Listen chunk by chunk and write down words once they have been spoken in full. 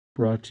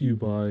Brought to you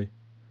by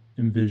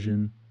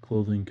Envision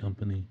Clothing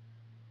Company.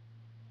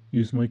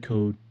 Use my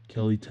code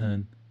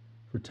Kelly10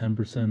 for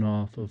 10%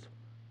 off of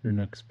your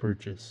next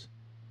purchase.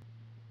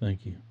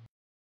 Thank you.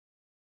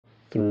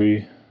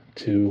 3,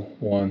 2,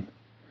 1.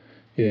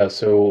 Yeah,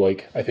 so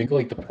I think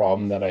the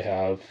problem that I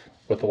have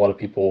with a lot of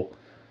people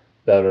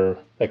that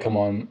come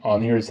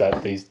on here is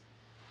that they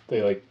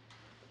they're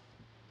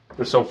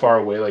so far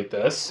away like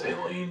this. They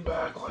lean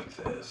back like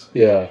this.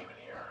 Yeah.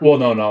 Well,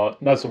 no,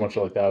 not so much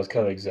like that. I was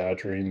kind of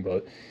exaggerating,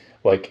 but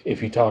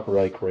if you talk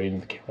right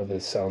into the camera,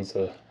 this sounds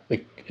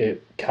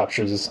it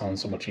captures the sound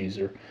so much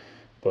easier.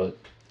 But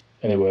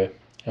anyway,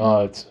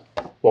 it's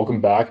welcome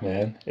back,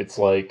 man. It's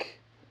I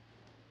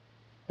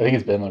think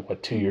it's been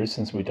 2 years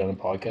since we've done a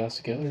podcast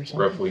together or something.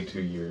 Roughly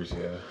 2 years,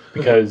 yeah.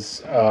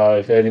 Because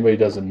if anybody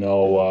doesn't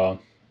know,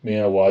 me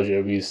and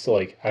Elijah, we used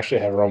to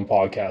actually have our own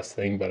podcast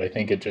thing, but I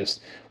think it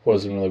just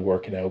wasn't really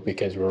working out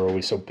because we were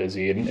always so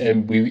busy,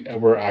 and we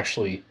were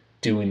actually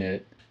doing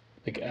it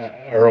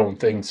our own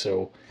thing,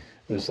 so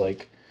it was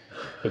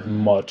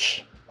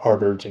much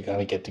harder to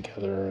kind of get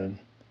together. And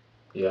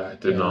yeah,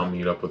 it did not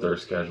meet up with our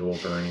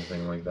schedules or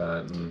anything like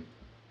that, and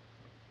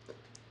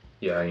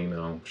yeah,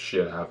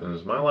 shit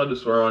happens. Am I allowed to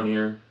swear on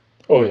here?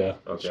 Oh yeah,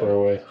 okay. Swear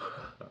away.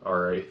 All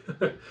right.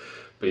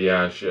 But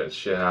yeah,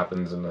 shit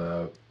happens,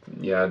 and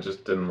yeah, it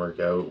just didn't work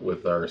out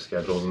with our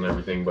schedules and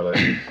everything. But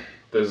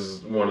this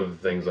is one of the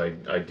things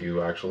I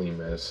do actually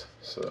miss.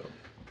 So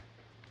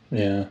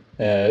yeah,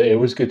 it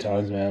was good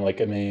times, man. I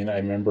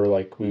remember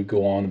we would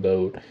go on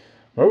about.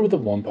 Remember the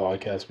one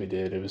podcast we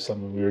did? It was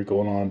something we were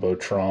going on about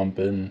Trump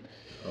and.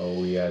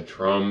 Oh yeah,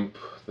 Trump.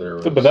 There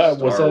was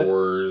Star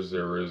Wars.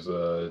 There was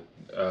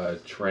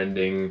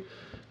trending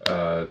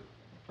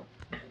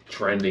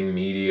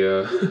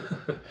media.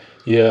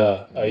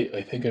 Yeah,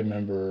 I think I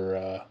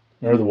remember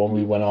the one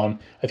we went on.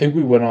 I think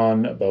we went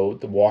on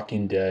about The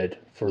Walking Dead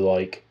for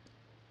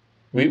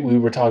we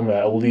were talking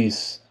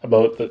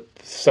about the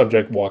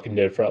subject Walking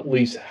Dead for at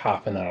least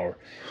half an hour.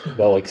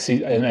 About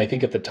and I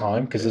think at the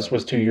time, because this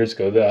was 2 years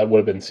ago, that would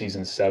have been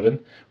season 7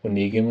 when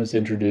Negan was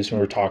introduced, and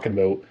we were talking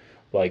about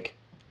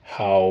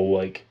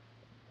how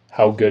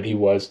how good he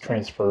was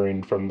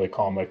transferring from the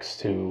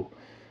comics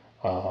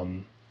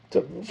from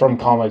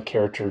comic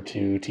character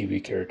to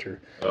TV character.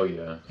 Oh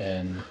yeah.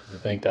 And I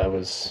think that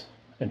was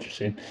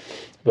interesting.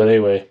 But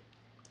anyway,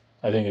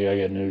 I think I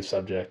got a new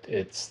subject.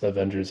 It's the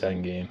Avengers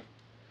End Game.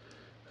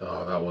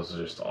 Oh, that was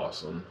just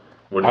awesome.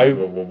 What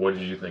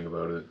did you think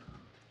about it?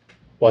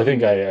 Well, I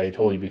think I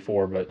told you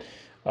before, but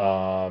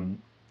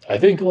I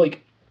think okay,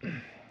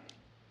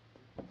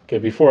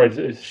 before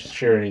I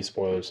share any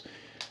spoilers,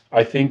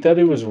 I think that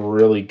it was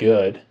really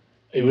good.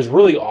 It was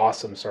really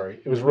awesome. Sorry,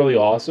 it was really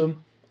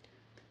awesome.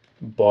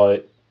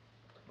 But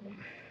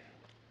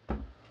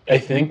I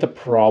think the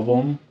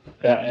problem,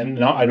 and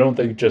not, I don't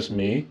think just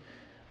me,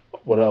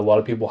 what a lot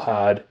of people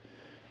had,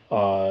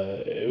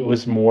 it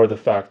was more the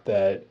fact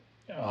that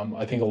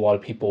I think a lot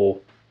of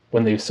people,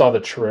 when they saw the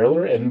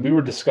trailer, and we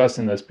were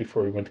discussing this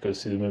before we went to go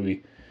see the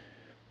movie,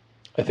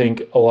 I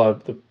think a lot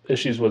of the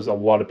issues was a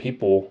lot of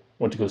people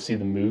went to go see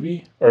the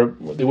movie, or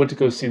they went to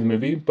go see the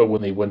movie, but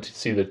when they went to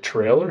see the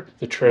trailer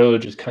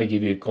just kind of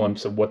gave you a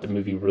glimpse of what the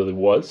movie really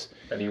was.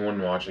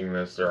 Anyone watching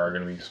this, there are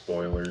going to be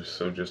spoilers,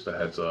 so just a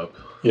heads up.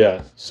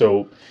 Yeah,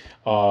 so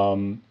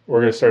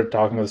we're going to start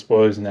talking about the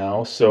spoilers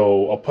now.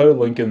 So I'll put a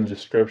link in the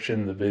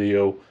description of the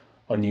video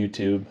on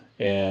YouTube,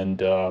 and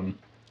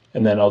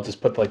then I'll just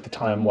put the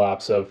time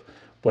lapse of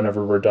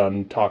whenever we're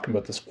done talking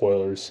about the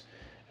spoilers,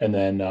 and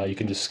then you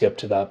can just skip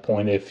to that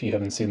point if you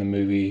haven't seen the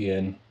movie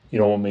and you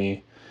don't want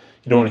to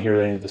hear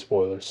any of the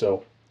spoilers.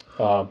 So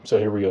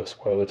here we go,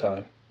 spoiler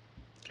time.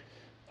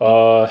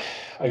 I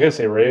gotta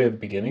say right at the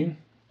beginning,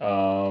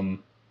 I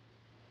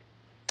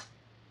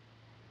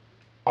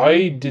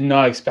did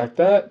not expect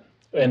that.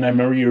 And I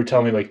remember you were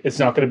telling me it's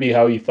not going to be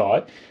how you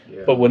thought.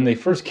 Yeah. But when they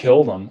first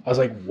killed him, I was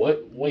like,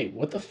 "What? Wait,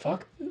 what the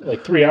fuck?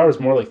 3 hours,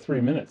 more like 3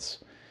 minutes."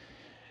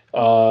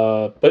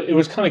 But it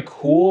was kind of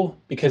cool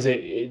because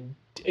it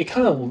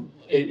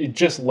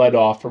just led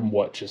off from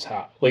what just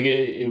happened.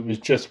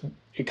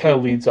 It kind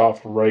of leads off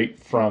right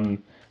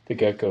from the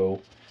get go,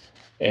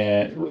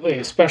 and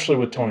especially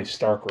with Tony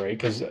Stark, right?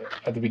 Because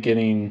at the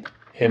beginning,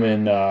 him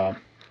and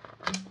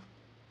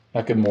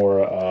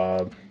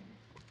Nakamura.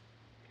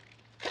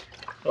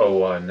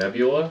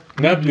 Nebula?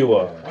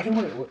 Nebula.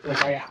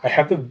 Yeah. I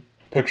have the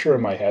picture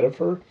in my head of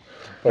her,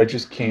 but I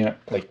just can't,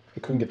 I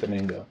couldn't get the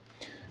name down.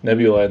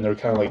 Nebula, and they're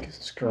kind of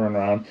screwing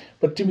around.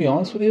 But to be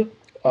honest with you,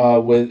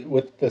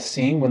 with the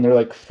scene when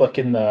they're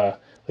flicking the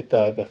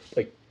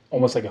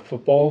almost like a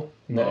football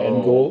in the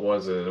end goal.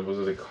 Was it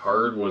a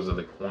card? Was it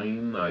a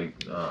coin? I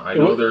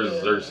know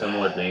there's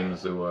similar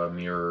games to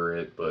mirror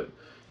it, but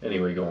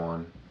anyway, go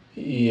on.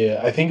 Yeah,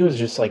 I think it was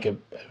just like a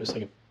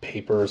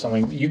paper or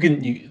something.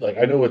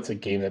 I know it's a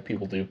game that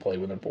people do play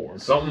when they're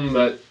bored. Something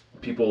that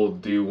people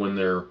do when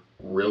they're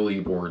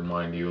really bored,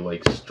 mind you,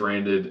 like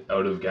stranded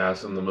out of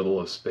gas in the middle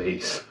of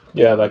space.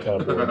 Yeah, that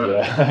kind of bored.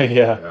 Yeah,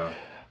 yeah.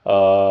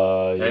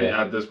 And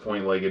at this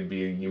point,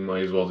 you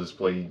might as well just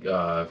play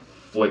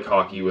flick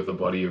hockey with a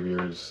buddy of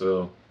yours.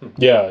 So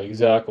Yeah,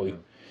 exactly.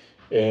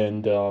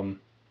 And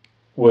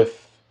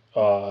with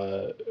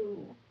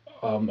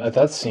at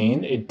that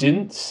scene, it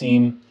didn't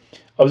seem.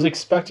 I was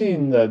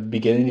expecting the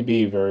beginning to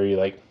be very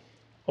like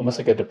almost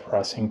like a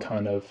depressing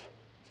kind of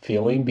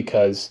feeling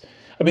because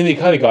I mean they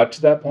kind of got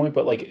to that point,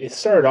 but like it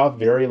started off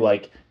very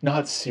like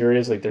not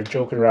serious, like they're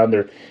joking around,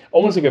 they're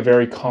almost like a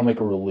very comic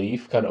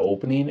relief kind of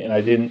opening, and I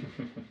didn't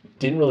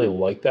really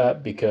like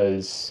that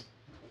because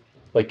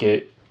like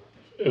it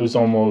was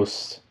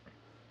almost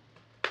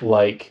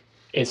like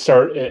it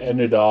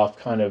ended off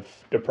kind of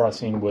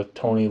depressing with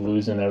Tony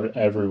losing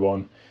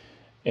everyone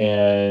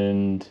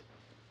and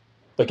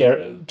like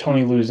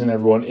Tony losing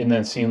everyone, and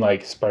then seeing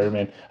like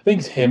Spider-Man. I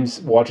think him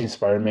watching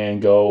Spider-Man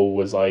go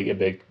was like a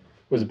big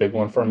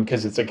one for him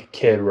because it's like a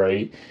kid,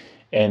 right?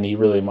 And he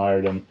really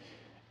admired him,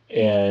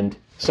 and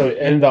so it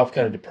ended off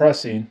kind of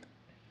depressing,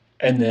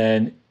 and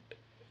then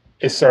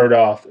it started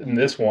off in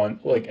this one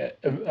like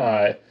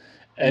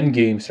End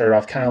Game started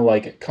off kind of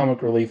like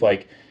comic relief,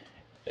 like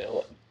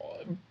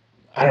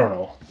I don't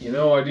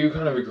know. I do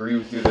kind of agree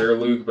with you there,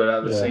 Luke. But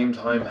at the Yeah. same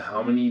time,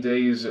 how many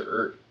days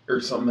or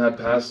something had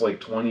passed, like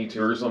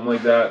 22 or something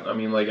like that? I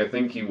mean, like I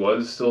think he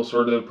was still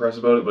sort of depressed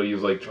about it, but he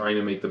was like trying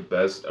to make the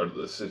best out of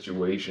the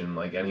situation,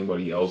 like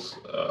anybody else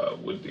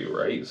would do,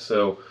 right?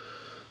 So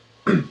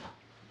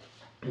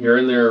you're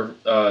in there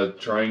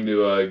trying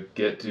to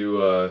get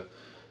to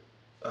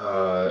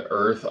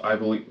Earth, I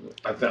believe.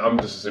 I'm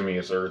just assuming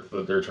it's Earth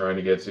that they're trying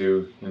to get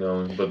to,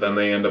 But then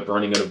they end up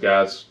running out of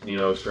gas,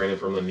 stranded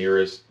from the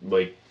nearest,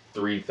 like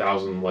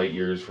 3,000 light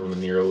years from the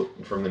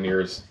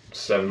nearest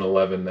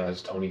 7-Eleven,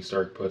 as Tony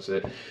Stark puts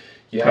it.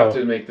 You have Oh,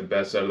 to make the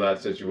best out of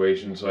that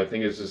situation. So I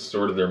think it's just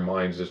sort of their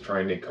minds just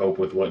trying to cope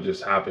with what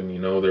just happened.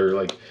 They're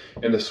like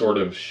in a sort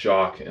of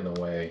shock in a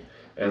way.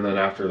 And then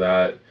after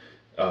that,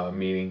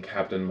 meeting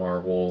Captain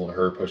Marvel,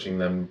 her pushing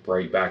them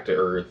right back to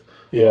Earth.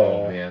 Oh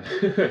yeah.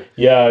 man.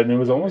 Yeah, and it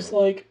was almost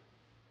like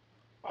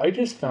I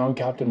just found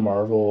Captain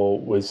Marvel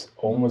was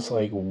almost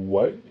like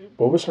what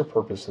was her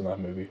purpose in that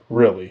movie?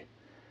 Really?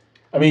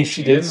 I mean,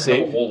 she She did didn't have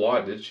a say whole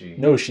lot, did she?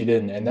 no, she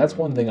didn't, and that's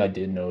one thing I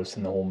did notice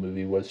in the whole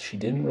movie was she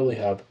didn't really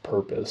have a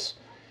purpose.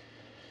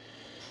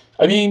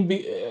 I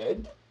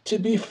mean, to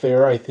be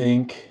fair, I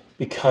think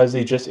because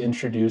they just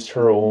introduced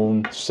her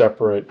own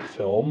separate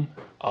film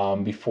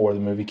before the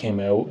movie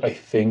came out, I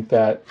think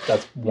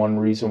that's one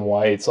reason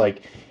why it's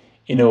like,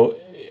 you know,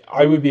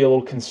 I would be a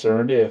little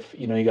concerned if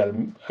you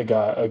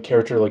got a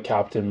character like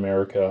Captain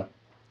America,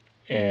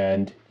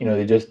 and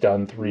they just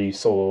done three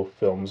solo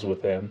films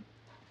with him,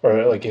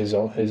 or like his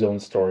own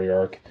story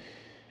arc,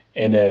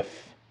 and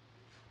if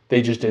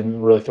they just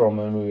didn't really throw him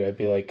in the movie, I'd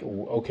be like,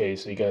 okay,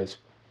 so you guys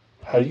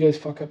how do you guys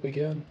fuck up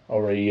again?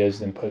 Already, you guys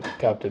didn't put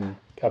Captain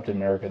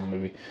America in the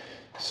movie,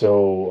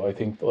 so I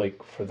think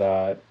like for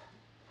that,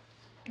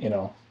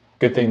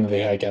 good thing that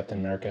they had Captain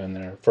America in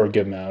there for a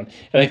good amount,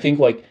 and I think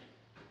like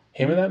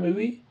him in that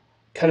movie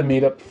kind of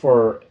made up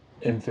for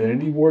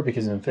Infinity War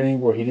because in Infinity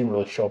War he didn't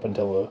really show up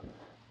until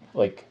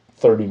like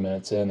 30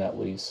 minutes in at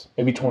least,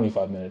 maybe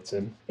 25 minutes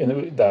in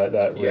that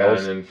Yeah, and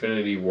rails.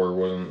 Infinity War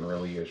wasn't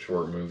really a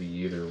short movie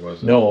either,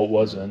 was it? No, it Yeah.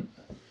 wasn't,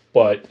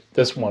 but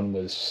this one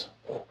was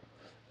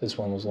This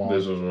long.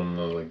 was one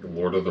of the, like,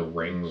 Lord of the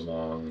Rings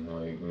long,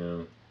 like.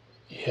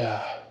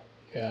 Yeah,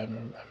 yeah,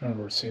 I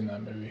remember seeing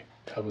that movie.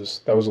 That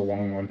was a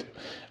long one too.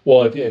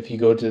 Well, if you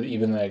go to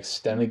even the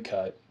extended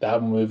cut,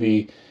 that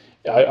movie,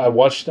 I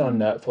watched it on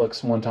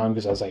Netflix one time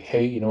because I was like,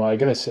 hey, I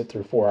gotta sit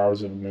through 4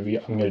 hours of a movie.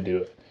 I'm gonna do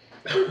it.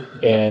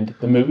 And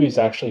the movie is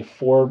actually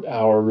 4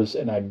 hours,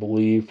 and I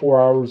believe 4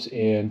 hours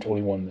and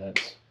 21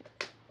 minutes.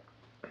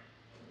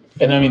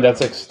 And I mean 4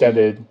 that's hours.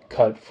 extended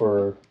cut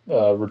for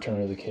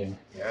Return of the King.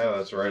 Yeah,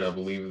 that's right. I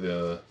believe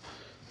the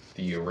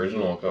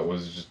original cut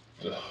was just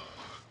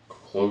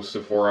close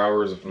to 4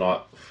 hours, if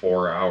not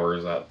 4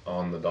 hours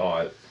on the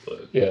dot.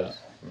 But Yeah,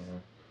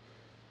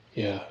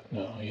 yeah,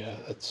 no, yeah,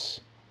 it's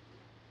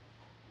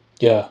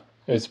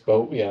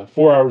about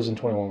 4 hours and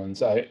 21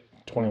 minutes.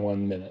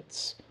 21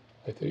 minutes,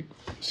 I think.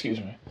 Excuse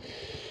me.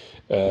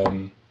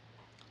 Um,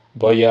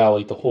 but yeah,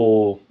 like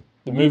the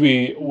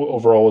movie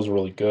overall was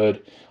really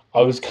good.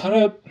 I was kind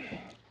of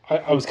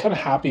I was kind of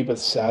happy but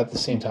sad at the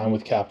same time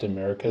with Captain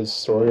America's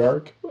story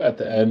arc at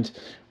the end,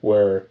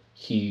 where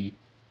he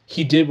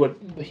did what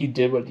he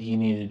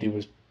needed to do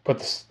was put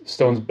the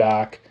stones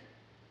back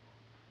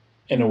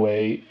in a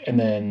way, and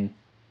then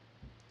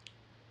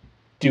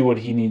do what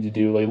he needed to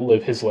do, like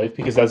live his life,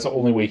 because that's the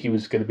only way he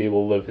was going to be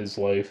able to live his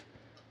life,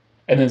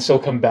 and then still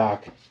come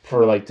back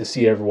for like to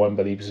see everyone,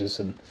 but he was just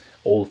an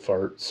old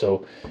fart.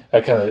 So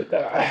I kind of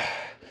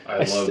I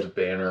loved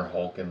Banner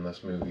Hulk in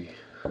this movie.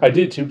 I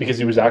did too because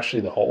he was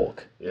actually the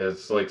Hulk. Yeah,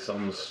 it's like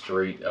something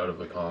straight out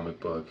of a comic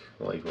book,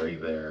 like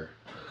right there.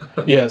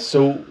 Yeah.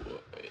 So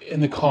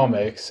in the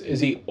comics, is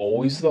he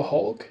always the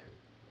Hulk?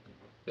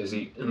 Is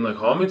he in the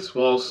comics?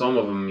 Well, some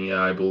of them,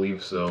 yeah, I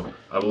believe so.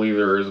 I believe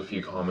there is a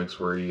few comics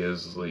where he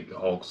is like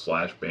Hulk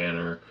slash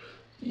Banner.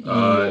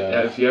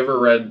 Yeah. If you ever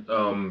read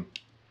the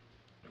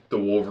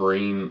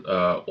Wolverine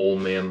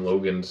Old Man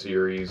Logan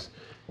series,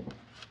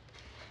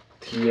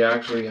 he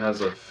actually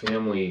has a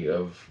family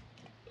of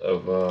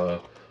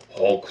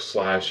Hulk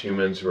slash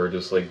humans who are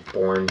just like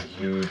born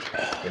huge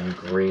and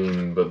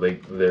green, but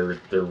they're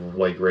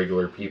like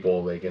regular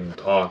people. They can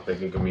talk, they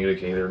can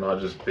communicate. They're not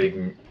just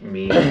big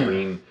mean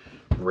green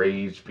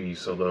rage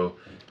beasts. Although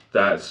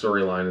that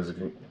storyline is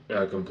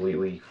a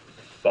completely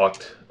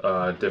fucked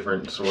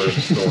different sort of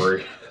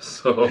story.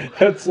 So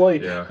That's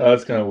like yeah.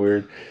 that's kind of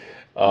weird.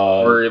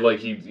 Where like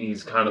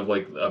he's kind of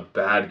like a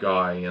bad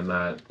guy in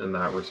that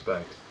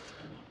respect.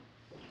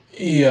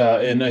 Yeah,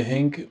 and I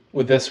think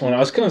with this one, I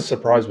was kind of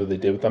surprised what they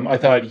did with him. I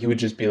thought he would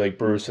just be like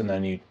Bruce, and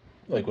then he,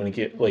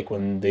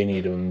 when they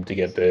need him to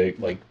get big,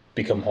 like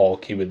become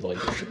Hulk, he would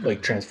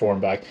like transform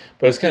back.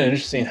 But it's kind of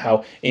interesting how,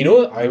 and you know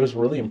what? I was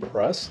really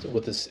impressed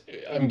with this.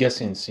 I'm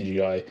guessing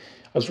CGI.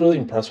 I was really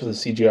impressed with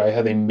the CGI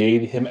how they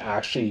made him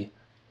actually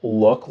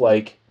look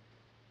like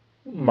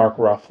Mark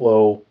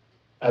Ruffalo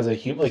as a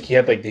human. Like he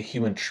had like the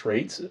human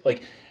traits,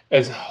 like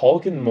as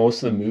Hulk in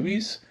most of the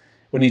movies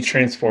when he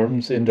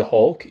transforms into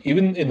Hulk,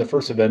 even in the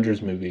first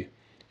Avengers movie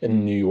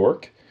in New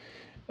York,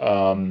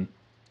 um,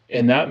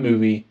 in that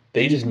movie,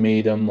 they just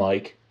made him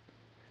like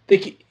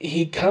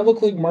he kind of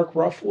looked like Mark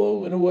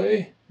Ruffalo in a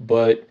way,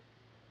 but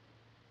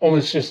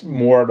almost just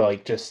more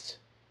like just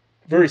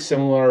very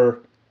similar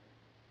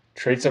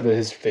traits of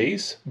his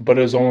face, but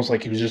it was almost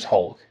like he was just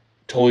Hulk,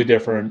 totally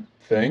different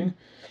thing.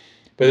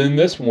 But in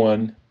this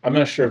one, I'm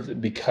not sure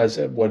if because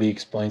of what he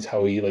explains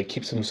how he like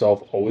keeps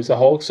himself always a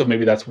Hulk, so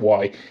maybe that's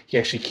why he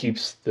actually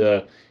keeps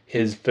the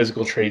his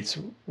physical traits,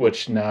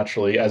 which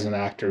naturally as an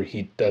actor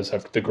he does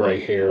have the gray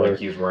hair. Like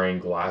he's wearing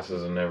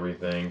glasses and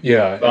everything.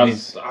 Yeah, and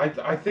That's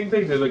I think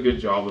they did a good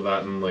job of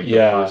that in like the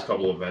yeah, first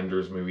couple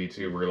Avengers movie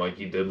too, where like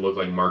he did look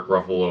like Mark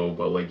Ruffalo,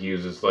 but like he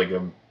was just like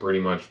a pretty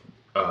much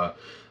uh,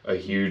 a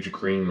huge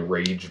green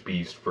rage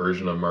beast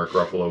version of Mark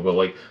Ruffalo. But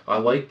like I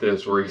like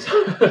this where he's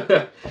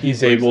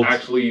he's where able he's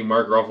actually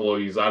Mark Ruffalo.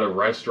 He's at a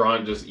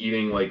restaurant just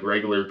eating like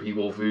regular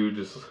people food.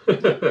 Just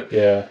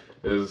yeah.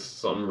 is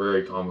something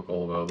very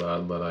comical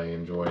about that I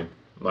enjoyed.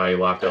 I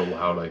laughed out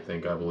loud, I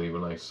believe,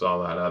 when I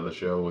saw that at the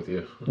show with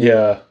you.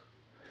 Yeah.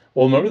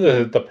 Well,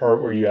 remember the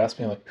part where you asked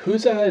me like,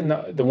 "Who's that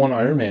in the one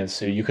Iron Man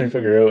suit?" You couldn't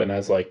figure it out, and I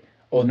was like,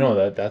 "Oh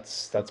no,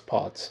 that's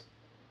Potts."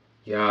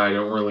 Yeah, I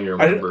don't really I,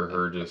 remember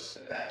her just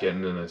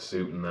getting in a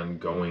suit and then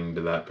going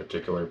to that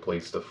particular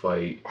place to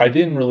fight. I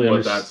didn't really But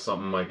that's understand.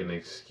 something like an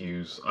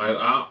excuse.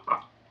 I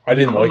I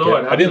didn't don't like know.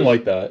 it. I didn't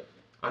like that.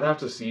 I'd have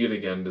to see it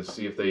again to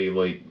see if they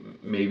like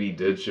maybe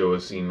did show a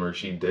scene where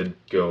she did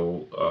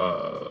go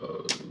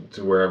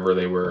to wherever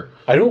they were.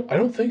 I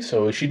don't think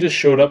so. She just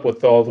showed up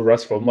with all the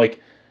rest of them.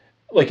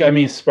 Like I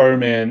mean, Spider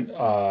Man,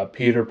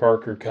 Peter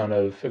Parker kind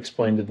of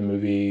explained in the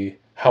movie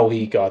how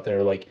he got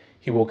there. Like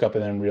he woke up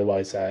and then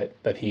realized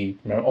that he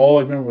all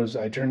I remember was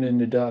I turned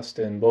into dust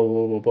and blah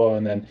blah blah blah,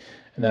 and then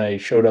I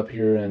showed up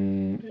here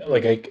and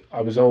like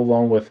I was all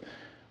alone with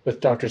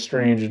Doctor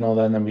Strange and all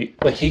that, and then we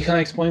like he kind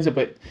of explains it,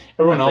 but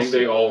I everyone think else.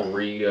 they all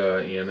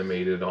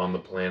reanimated on the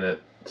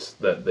planet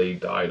that they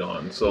died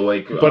on. So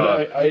like,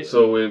 But I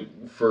so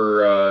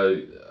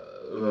for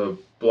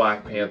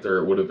Black Panther,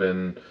 it would have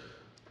been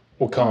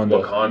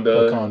Wakanda,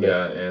 Wakanda.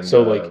 yeah, and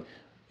So like,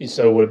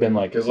 so it would have been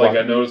like because like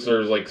I noticed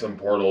there's like some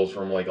portals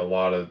from like a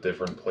lot of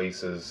different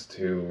places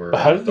too, where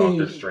But how did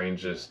Doctor they?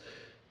 Strange just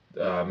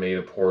made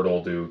a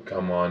portal to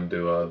come on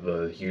to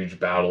the huge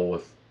battle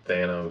with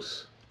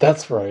Thanos.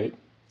 That's right.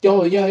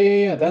 Oh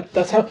yeah.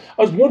 That's how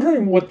I was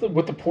wondering what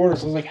the port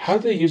is. I was like, how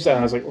did they use that? And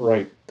I was like,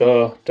 right,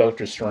 the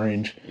Doctor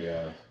Strange.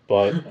 Yeah.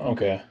 But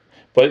okay,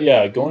 but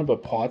yeah, going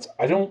about Potts,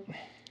 I don't.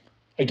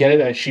 I get it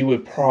that she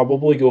would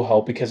probably go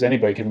help because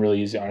anybody can really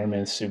use the Iron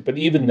Man suit. But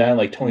even then,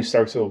 like Tony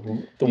Stark's the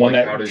one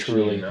Like, how that did she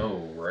truly know,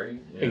 right?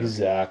 Yeah.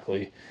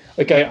 exactly.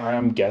 Like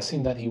I'm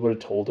guessing that he would have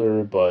told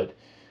her, but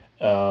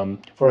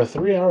for a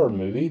 3 hour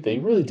movie, they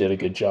really did a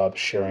good job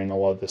sharing a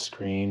lot of the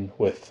screen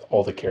with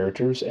all the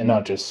characters, and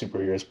not just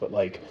superheroes, but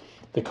like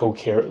the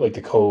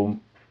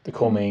the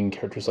co main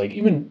characters. Like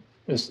even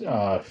this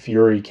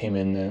Fury came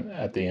in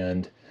at the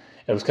end.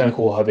 It was kind of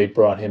cool how they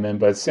brought him in,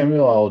 but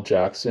Samuel L.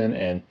 Jackson,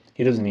 and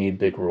he doesn't need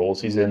big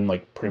roles. He's in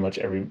like pretty much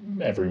every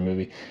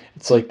movie.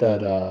 It's like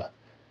that.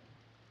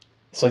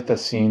 It's like that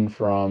scene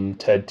from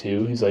Ted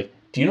 2. He's like,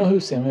 "Do you know who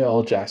Samuel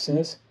L. Jackson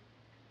is?"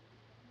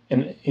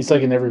 And he's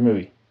like in every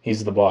movie.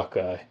 He's the block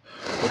guy.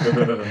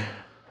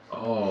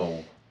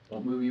 Oh,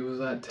 what movie was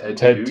that? Ted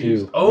Ted 2?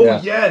 2. Oh,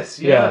 Yeah. yes,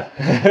 yeah.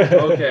 Yeah.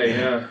 Okay,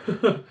 yeah.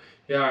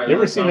 Yeah, You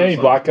ever that seen sounds any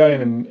like. black guy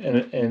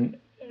in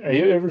are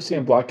you ever seen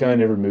a black guy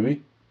in every movie? Or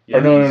Yeah,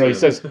 no, he no, no. He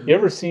said. says, you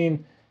ever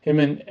seen him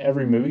in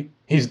every movie?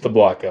 He's the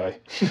black guy.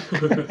 He's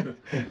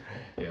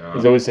Yeah.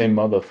 always saying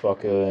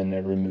motherfucker in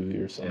every movie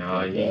or something Yeah,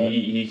 like that.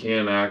 he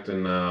can act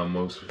in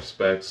most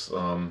respects.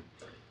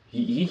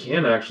 He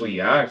can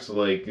actually act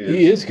like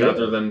He it's is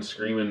rather good. than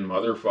screaming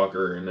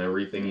motherfucker and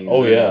everything he's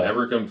Oh in. yeah.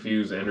 Never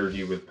confuse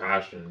energy with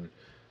passion.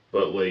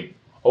 But like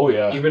Oh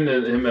yeah. even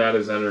in him at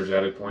his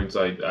energetic points,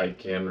 I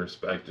can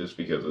respect just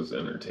because it's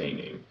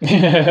entertaining.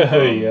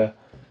 Um, Yeah.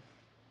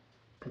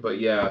 but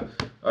yeah,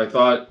 I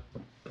thought,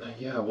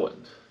 yeah, what,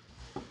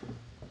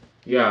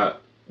 yeah,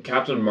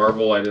 Captain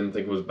Marvel, I didn't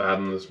think was bad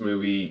in this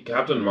movie.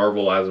 Captain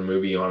Marvel as a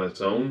movie on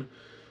its own,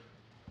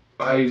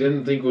 I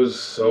didn't think was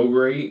so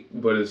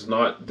great, but it's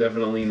not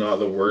definitely not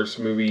the worst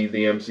movie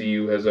the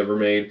MCU has ever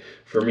made.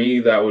 For me,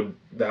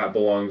 that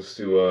belongs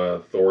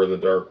to Thor: The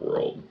Dark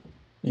World.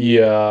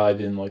 Yeah, I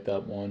didn't like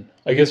that one.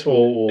 I guess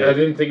I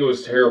didn't think it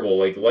was terrible.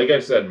 Like I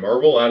said,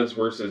 Marvel at its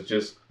worst is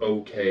just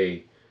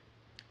okay.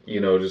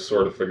 Just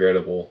sort of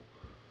forgettable.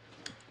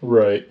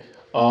 right.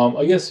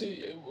 I guess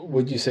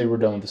would you say we're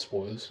done with the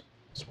spoilers?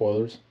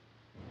 Spoilers.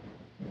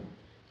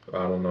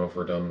 I don't know if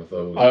we're done with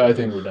those. I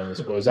think we're done with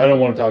spoilers. I don't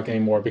want to talk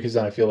anymore because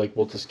then I feel like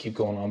we'll just keep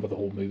going on with the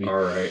whole movie.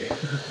 All right.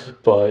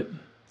 But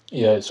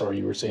yeah, sorry,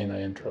 you were saying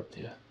I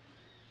interrupted you.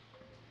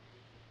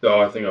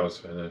 No, I think I was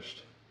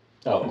finished.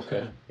 Oh,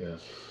 okay. Yeah.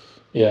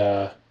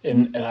 Yeah,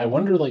 and I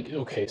wonder like,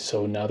 okay,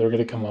 so now they're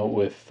gonna come out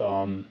with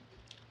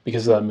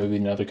because of that movie,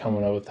 now they're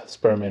coming out with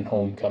Spider-Man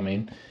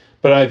Homecoming.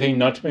 But I think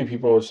not too many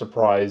people were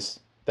surprised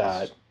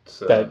that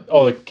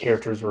all the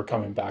characters were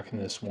coming back in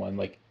this one.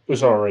 Like it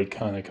was already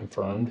kind of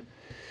confirmed.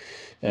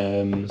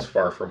 It's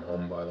Far From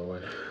Home, by the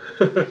way.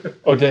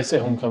 Oh, did I say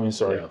Homecoming?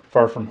 Sorry, Yeah.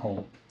 Far From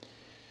Home.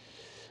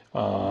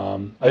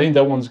 I think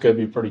that one's gonna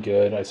be pretty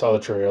good. I saw the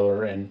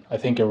trailer, and I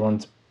think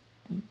everyone's.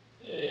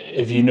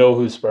 If you know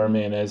who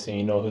Spider-Man is and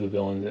you know who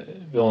the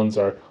villains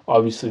are,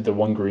 obviously the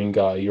one green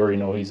guy, you already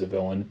know he's a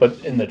villain.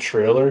 But in the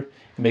trailer,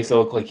 it makes it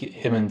look like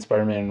him and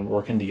Spider-Man are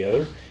working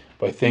together.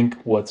 But I think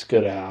what's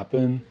going to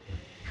happen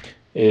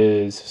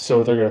is,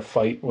 so they're going to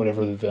fight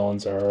whatever the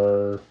villains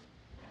are,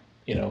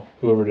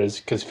 whoever it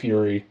is, because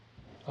Fury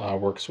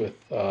works with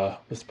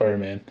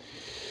Spider-Man.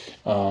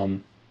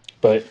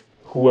 But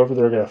whoever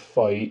they're going to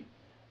fight,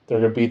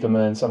 they're going to beat them,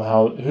 and then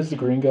somehow, who's the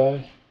green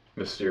guy?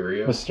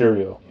 Mysterio.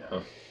 Mysterio.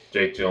 Yeah.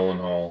 Jake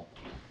Gyllenhaal.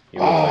 He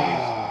looks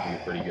like he's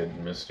pretty good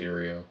in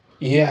Mysterio.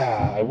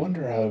 Yeah, I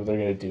wonder how they're going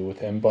to do with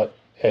him. But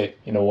hey,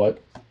 you know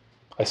what?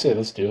 I say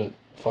let's do it.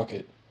 Fuck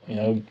it.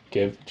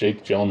 Give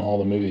Jake Gyllenhaal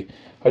the movie.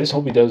 I just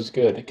hope he does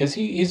good. Because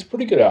he's a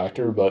pretty good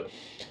actor, but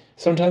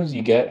sometimes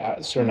you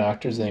get certain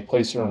actors and they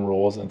play certain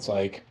roles and it's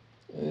like,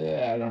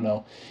 I don't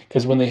know.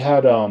 Because when they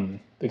had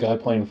the guy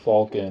playing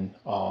Falcon,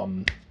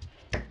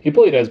 he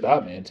played as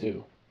Batman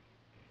too.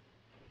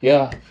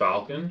 Yeah.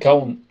 Falcon?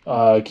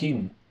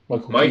 Keaton.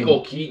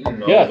 Michael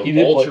Keaton. Oh, yeah,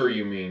 the Vulture,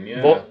 you mean?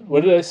 Yeah.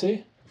 What did I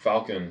say?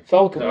 Falcon.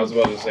 Falcon. I was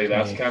about to say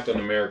that's Captain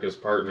America's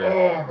partner.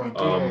 Oh my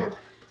god.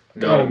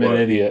 No, I'm an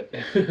idiot.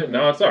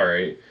 No, it's all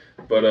right.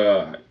 But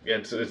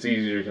it's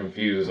easy to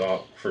confuse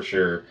for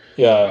sure.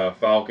 Yeah.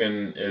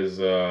 Falcon is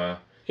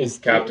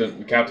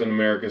Captain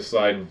America's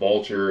side.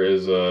 Vulture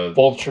is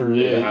Vulture.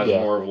 It has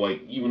more of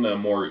like even a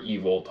more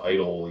evil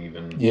title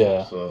even.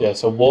 Yeah. So. Yeah.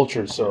 So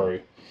Vulture.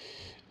 Sorry,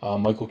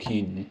 Michael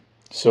Keaton.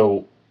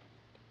 So,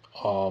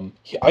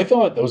 I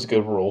thought that was a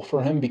good role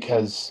for him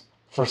because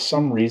for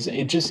some reason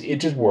it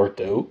just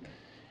worked out.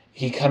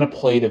 He kind of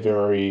played a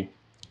very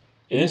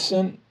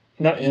innocent,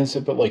 not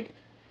innocent, but like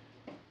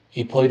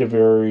he played a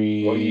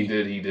very. What he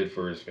did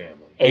for his family.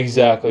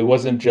 Exactly. It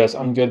wasn't just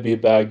I'm gonna be a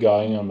bad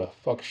guy and I'm gonna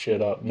fuck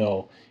shit up.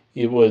 No,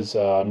 it was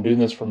I'm doing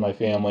this for my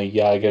family.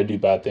 Yeah, I gotta do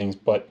bad things,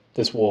 but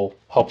this will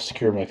help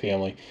secure my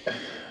family.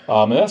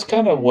 And that's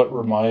kind of what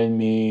reminded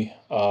me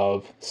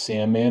of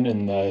Sandman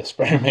in the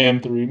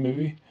Spider-Man 3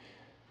 movie,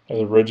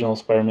 the original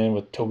Spider-Man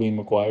with Tobey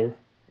Maguire.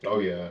 Oh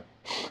yeah.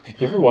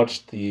 You ever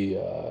watched the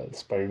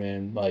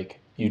Spider-Man like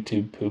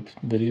YouTube poop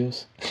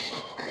videos?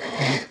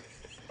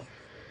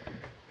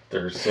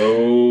 They're so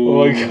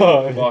oh my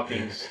god,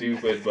 fucking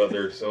stupid, but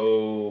they're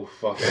so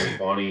fucking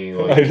funny.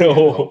 Like, I know. You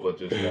can't help but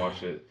just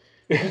watch it.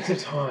 It's a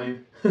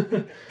time.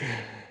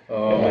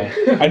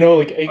 I know,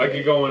 like I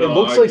could go in. It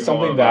looks like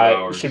something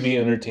that should be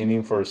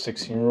entertaining for a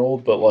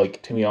 16-year-old, but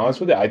like to be honest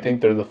with you, I think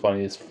they're the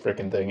funniest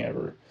freaking thing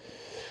ever.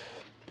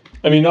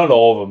 I mean, not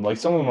all of them. Like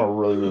some of them are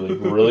really, really,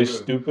 really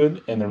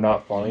stupid, and they're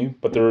not funny.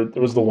 But there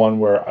was the one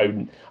where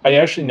I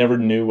actually never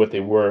knew what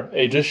they were.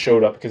 It just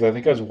showed up because I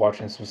think I was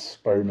watching some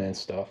Spider-Man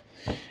stuff,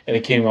 and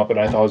it came up, and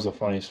I thought it was the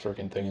funniest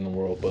freaking thing in the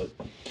world. But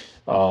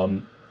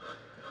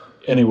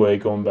anyway,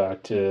 going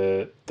back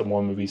to the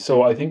one movie.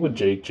 So I think with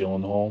Jake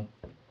Gyllenhaal,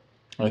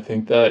 I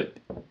think that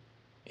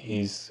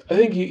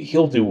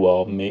he'll do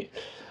well.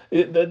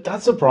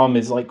 That's the problem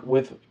is like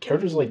with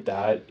characters like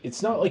that,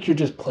 it's not like you're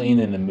just playing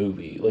in a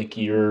movie. Like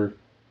you're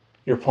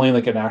playing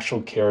like an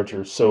actual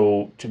character.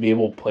 So to be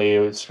able to play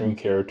a certain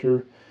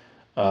character,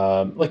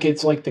 like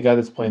it's like the guy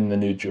that's playing the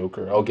new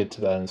Joker. I'll get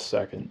to that in a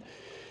second.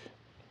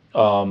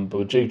 But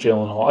with Jake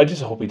Gyllenhaal, I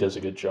just hope he does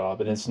a good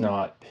job, and it's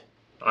not.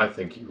 I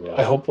think he will.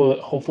 I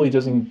hopefully he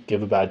doesn't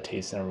give a bad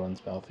taste in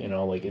everyone's mouth.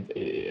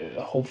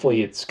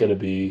 Hopefully it's gonna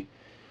be.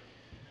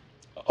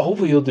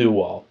 Hopefully he'll do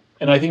well.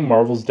 And I think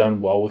Marvel's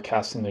done well with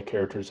casting their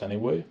characters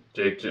anyway.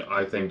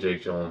 I think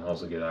Jake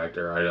Gyllenhaal's a good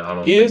actor. I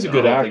don't. He is a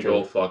good actor. I don't think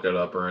he'll fuck it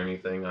up or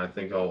anything. I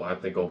think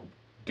he'll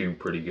do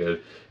pretty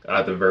good.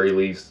 At the very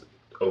least,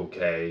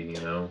 okay.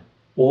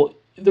 Well,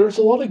 there's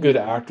a lot of good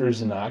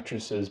actors and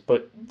actresses,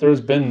 but there's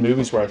been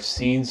movies where I've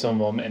seen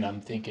some of them and I'm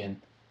thinking,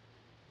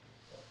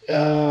 I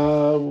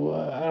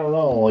don't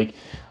know. Like,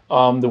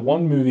 the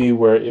one movie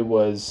where it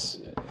was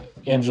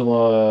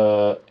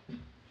Angela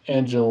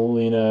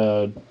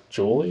Angelina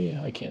Jolie.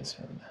 I can't say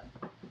her name.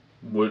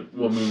 What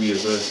movie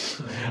is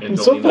this? I'm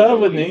so Angelina bad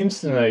with Jolie?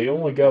 names tonight. Oh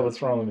my god,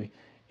 what's wrong with me?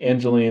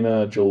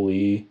 Angelina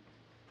Jolie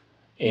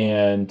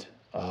and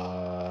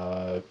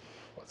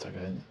what's that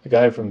guy? The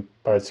guy from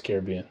Pirates of the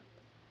Caribbean.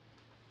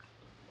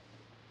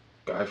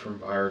 Guy from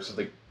Pirates,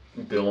 like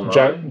Bill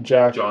Nye?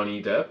 Jack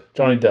Johnny Depp?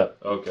 Johnny Depp.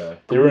 Okay.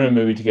 They were in a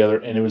movie together,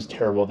 and it was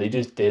terrible. They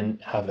just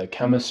didn't have the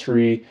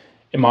chemistry,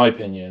 in my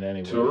opinion,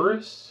 anyway.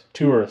 Tourists?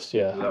 Tourists,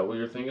 yeah. Is that what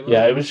you're thinking of?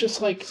 Yeah, it was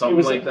just like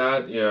something like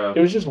that. Yeah. It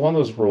was just one of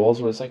those roles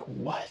where it's like,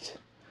 what?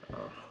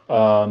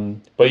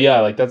 But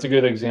yeah, like that's a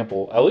good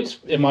example. At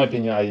least in my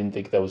opinion, I didn't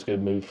think that was a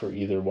good move for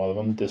either one of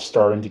them to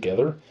star in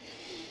together.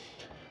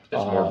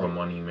 It's more of a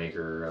money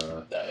maker.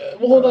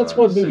 Well, that's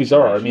what movies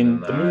are. I situation mean,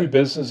 than the that. movie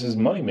business is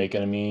money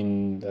making. I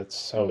mean,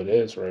 that's how it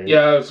is, right?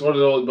 Yeah, it's one of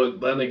those. But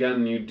then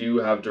again, you do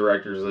have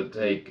directors that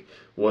take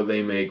what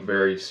they make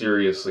very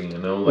seriously. You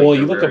know, like Well,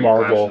 you they're look at very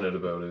Marvel. passionate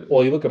about it.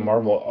 Well, you look at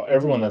Marvel.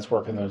 Everyone that's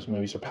working those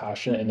movies are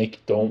passionate, and they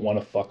don't want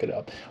to fuck it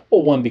up.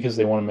 Well, one because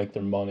they want to make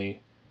their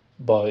money,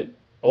 but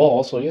well,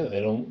 also yeah, they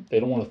don't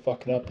want to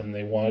fuck it up, and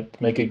they want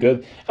to make it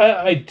good.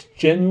 I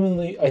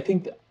genuinely,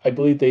 I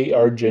believe they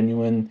are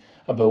genuine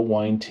about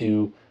wanting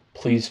to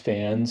please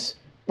fans.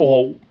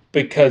 Well,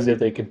 because if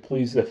they can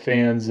please the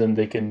fans, then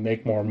they can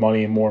make more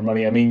money and more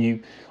money. I mean,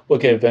 you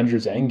look at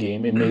Avengers End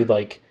Game; it made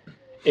like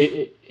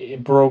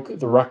it broke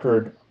the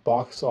record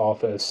box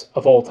office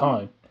of all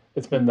time.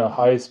 It's been the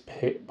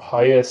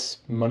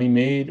highest money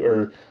made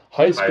or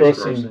highest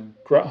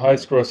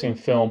grossing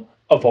film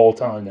of all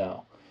time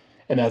now,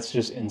 and that's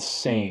just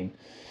insane.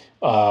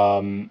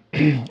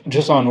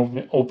 Just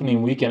on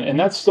opening weekend, and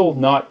that's still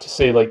not to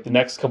say like the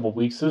next couple of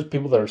weeks. There's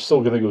people that are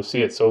still going to go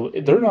see it, so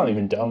they're not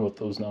even done with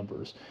those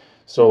numbers.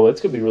 So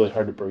it's going to be really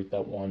hard to break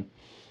that one.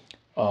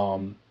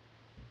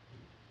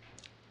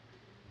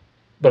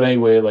 But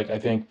anyway, like I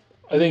think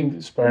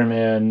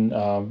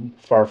Spider-Man,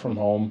 Far From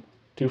Home,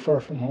 Too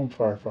Far From Home,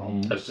 Far From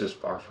Home. That's just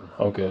Far From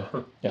Home. Okay,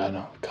 yeah, I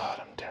know. God,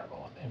 I'm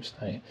terrible with names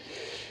tonight.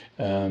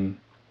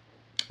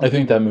 I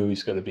think that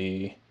movie's gonna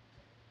be.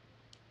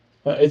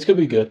 It's gonna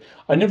be good.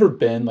 I never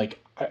been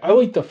like I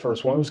liked the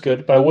first one. It was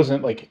good, but I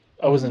wasn't.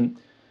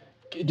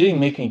 It didn't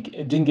make me.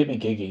 It didn't get me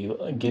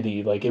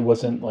giddy. Like it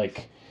wasn't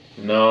like.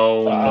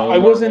 No, no. I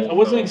wasn't. I Marvel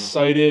wasn't film.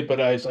 excited,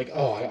 but I was like,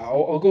 oh,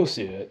 I'll go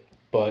see it.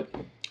 But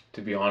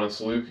To be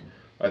honest, Luke,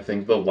 I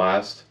think the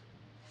last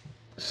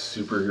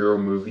superhero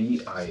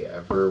movie I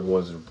ever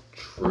was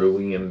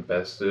truly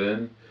invested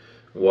in,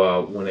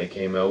 well, when it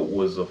came out,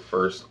 was the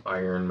first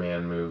Iron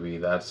Man movie.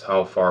 That's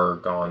how far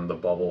gone the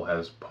bubble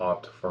has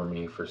popped for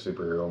me for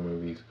superhero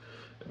movies.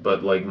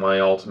 But like my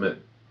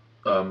all-time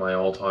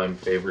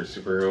favorite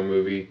superhero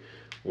movie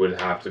would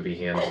have to be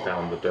hands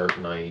down The Dark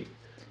Knight.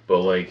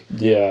 But like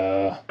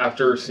yeah,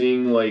 after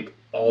seeing like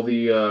all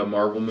the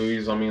Marvel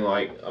movies, I mean,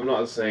 like I'm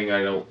not saying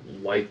I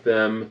don't like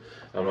them.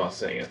 I'm not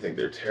saying I think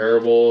they're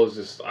terrible. It's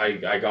just I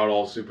got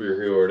all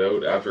superheroed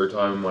out after a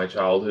time in my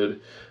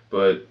childhood.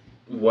 But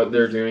what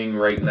they're doing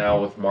right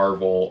now with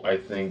Marvel, I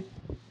think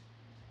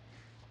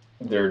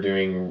they're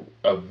doing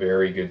a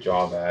very good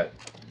job at.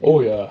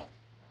 oh yeah,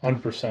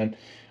 100%.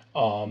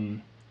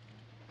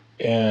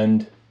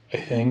 And I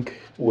think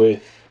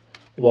with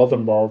a lot of the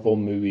Marvel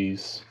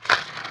movies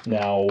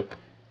now,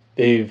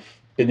 they've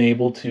been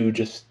able to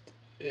just.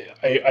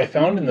 I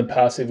found in the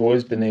past they've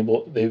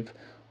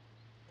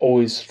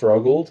always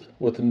struggled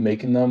with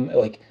making them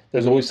like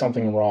there's always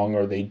something wrong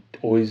or they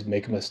always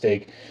make a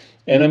mistake.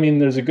 And I mean,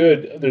 there's a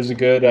good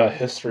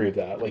history of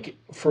that. Like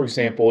for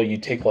example, you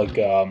take like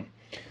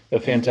the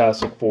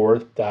Fantastic Four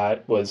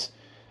that was.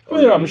 I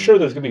mean, I'm sure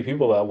there's gonna be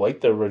people that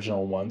like the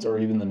original ones or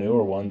even the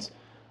newer ones,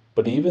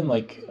 but even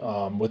like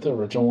with the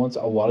original ones,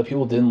 a lot of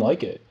people didn't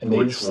like it. And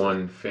Which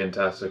one,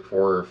 Fantastic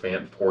Four or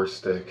Four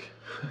Stick?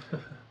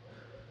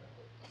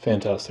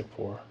 Fantastic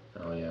Four.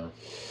 Oh yeah.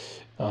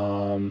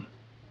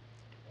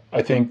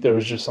 I think there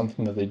was just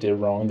something that they did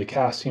wrong. The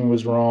casting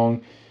was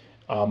wrong.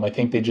 I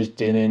think they just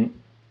didn't.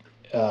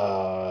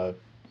 I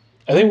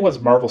think once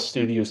Marvel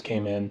Studios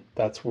came in,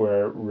 that's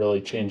where it really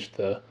changed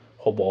the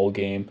whole ball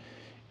game.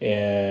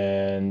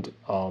 And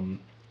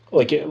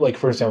like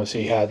for example, so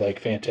you had like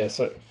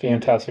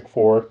Fantastic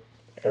Four.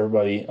 A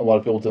lot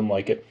of people didn't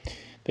like it.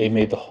 They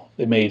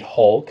made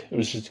Hulk. It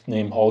was just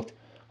named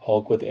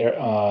Hulk with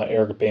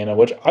Eric Bana,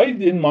 which I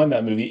didn't mind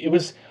that movie. It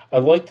was I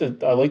liked the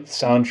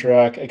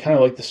soundtrack. I kind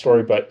of liked the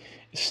story, but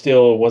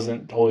still it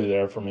wasn't totally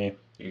there for me.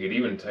 You could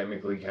even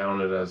technically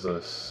count it as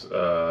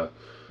a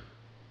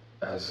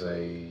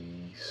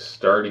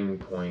starting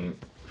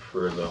point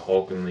for the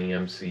Hulk in the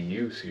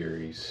MCU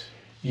series.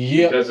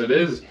 Yeah, Because it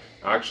is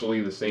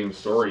actually the same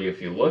story.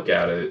 If you look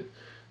at it,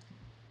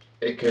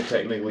 it could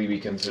technically be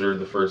considered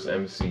the first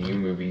MCU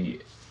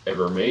movie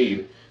ever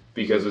made.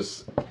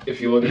 Because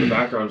if you look at the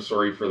background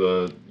story for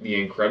the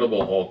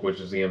Incredible Hulk, which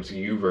is the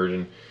MCU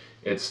version,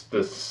 it's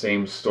the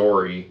same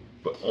story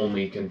but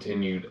only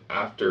continued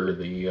after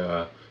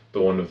the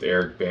one with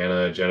Eric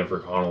Bana, Jennifer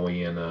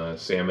Connelly, and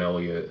Sam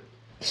Elliott.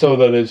 so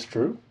that is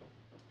true.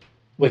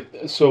 Like,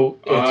 so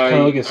it's kind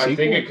of like a I think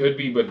sequel. it could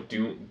be, but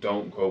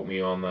don't quote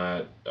me on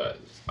that.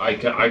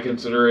 I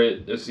consider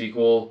it a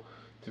sequel,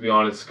 to be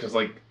honest, because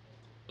like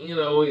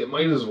it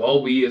might as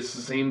well be. It's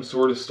the same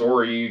sort of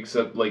story,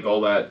 except like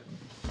all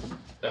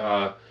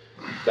uh,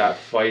 that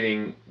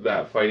fighting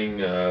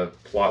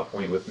plot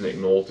point with Nick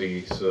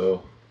Nolte.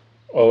 So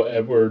Oh,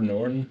 Edward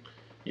Norton.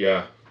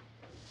 yeah,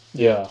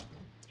 Yeah,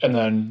 and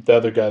then the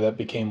other guy that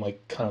became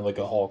like kind of like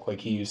a Hulk.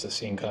 Like he used the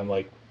same kind of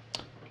like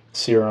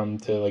serum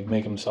to like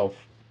make himself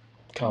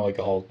kind of like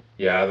a Hulk.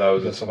 yeah, that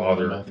was Get his something in my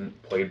father, mouth.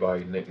 played by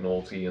Nick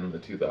Nolte in the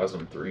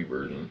 2003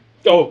 version.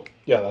 Oh,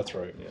 yeah, that's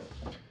right.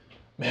 Yeah,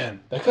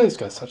 Man, that guy's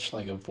got such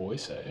like a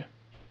voice, eh?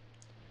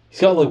 He's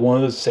got like one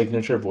of those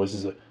signature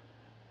voices. Like,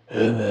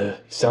 he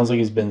sounds like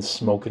he's been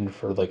smoking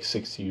for like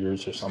 6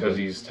 years or just because something.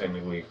 he's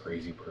technically a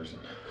crazy person.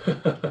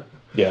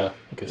 Yeah,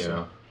 I guess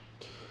Yeah.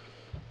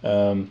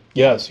 so.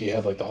 Yeah, so you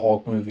have like the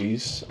Hulk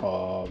movies.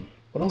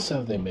 What else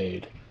have they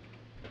made?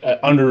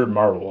 Under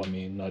Marvel, I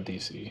mean, not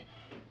DC.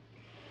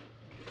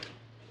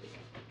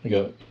 You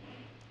got.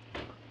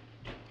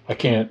 I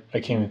can't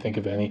even think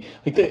of any.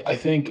 Like I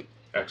think.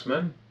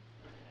 X-Men?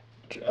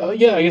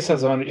 Yeah, I guess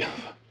that's under.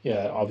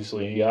 Yeah,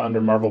 obviously, yeah,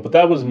 under Marvel, but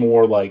that was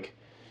more like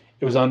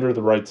it was under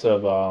the rights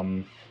of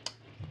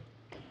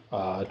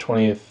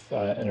 20th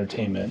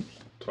Entertainment.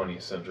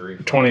 20th Century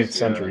 20th Fox, yeah.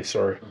 Century,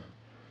 sorry.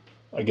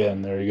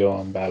 Again, there you go.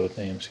 I'm bad with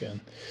names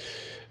again.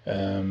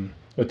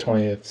 With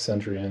 20th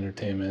Century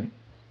Entertainment,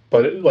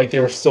 but like they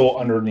were still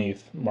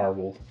underneath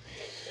Marvel.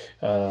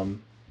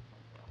 Um,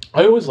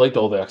 I always liked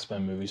all the X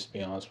Men movies, to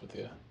be honest with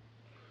you.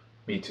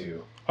 Me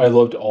too. I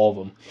loved all of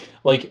them.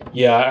 Like,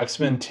 yeah, X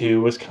Men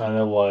 2 was kind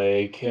of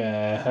like,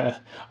 I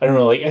don't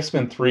know, like X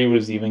Men 3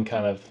 was even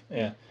kind of,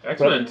 yeah.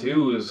 X-Men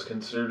 2 is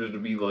considered to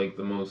be like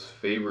the most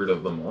favorite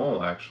of them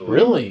all, actually.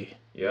 Really?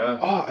 Yeah.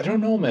 Oh, I don't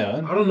know,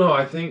 man. I don't know.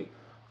 I think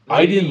I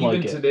maybe didn't even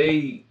like it.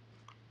 today,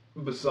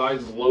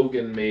 besides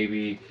Logan,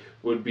 maybe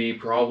would be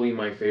probably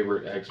my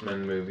favorite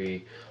X-Men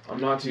movie.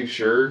 I'm not too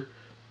sure,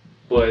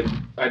 but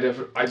I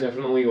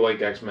definitely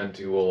like X-Men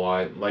 2 a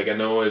lot. Like I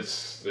know it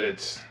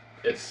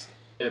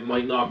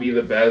might not be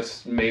the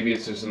best. Maybe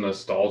it's just a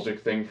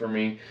nostalgic thing for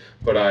me,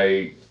 but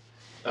I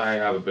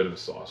have a bit of a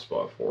soft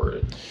spot for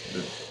it.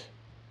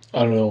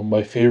 I don't know.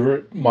 My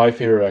favorite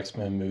X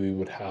Men movie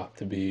would have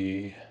to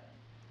be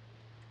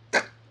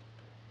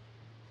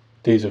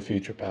Days of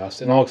Future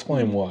Past, and I'll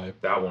explain why.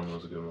 That one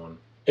was a good one.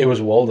 It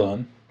was well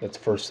done. That's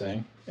the first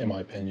thing, in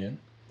my opinion.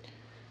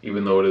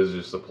 Even though it is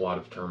just the plot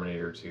of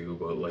Terminator 2,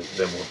 but like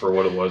then for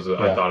what it was,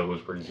 I Yeah, thought it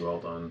was pretty well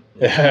done.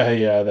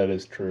 yeah, that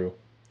is true.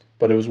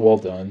 But it was well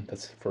done.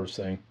 That's the first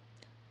thing.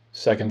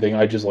 Second thing,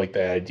 I just like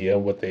the idea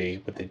of what they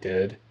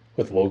did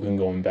with Logan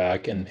going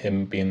back and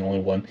him being the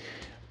only one.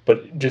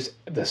 But just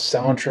the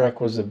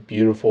soundtrack was a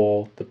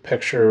beautiful. The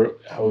picture,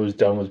 how it was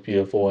done, was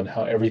beautiful, and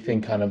how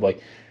everything kind of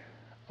like,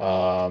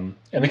 and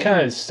it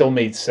kind of still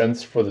made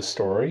sense for the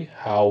story.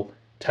 How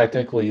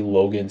technically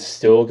Logan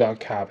still got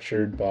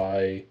captured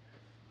by,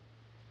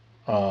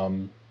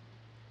 um,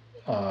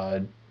 uh,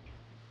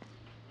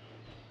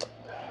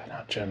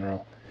 not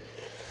General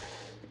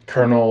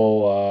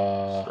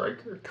Colonel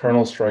Striker?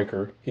 Colonel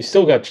Stryker. He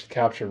still got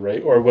captured,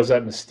 right? Or was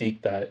that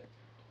Mystique that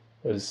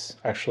was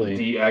actually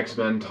The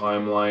X-Men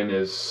timeline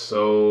is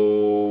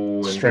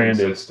so stranded?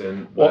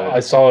 inconsistent Well, I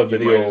that saw a you might as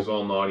video.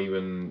 well not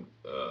even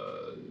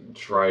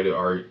try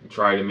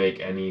to make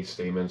any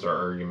statements or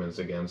arguments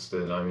against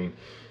it. I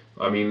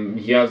mean,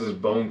 he has his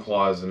bone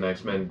claws in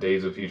X-Men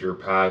Days of Future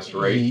Past,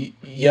 right?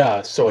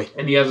 Yeah, so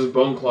And he has his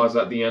bone claws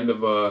at the end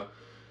of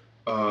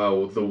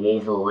with the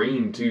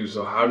Wolverine too.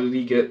 So how did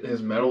he get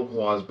his metal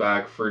claws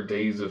back for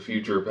Days of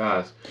Future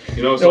Past?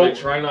 So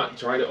I no,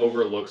 try to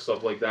overlook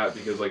stuff like that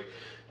because like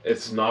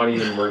it's not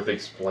even worth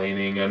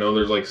explaining. I know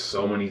there's like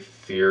so many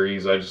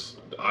theories.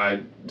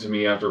 I to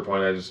me after a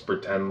point I just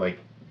pretend like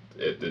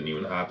it didn't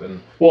even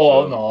happen.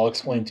 well, no, So I'll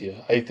explain to you.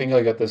 I think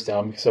I got this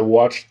down because I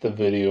watched the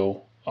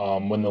video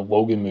when the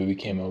Logan movie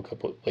came out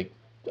like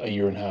a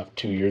year and a half,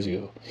 2 years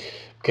ago.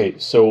 Okay,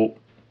 so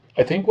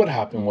I think what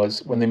happened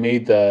was when they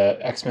made the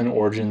X Men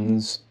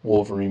Origins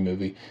Wolverine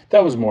movie,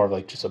 that was more of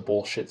like just a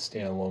bullshit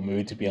standalone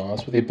movie, to be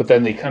honest with you. But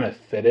then they kind of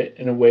fit it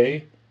in a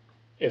way,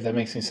 if that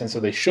makes any sense.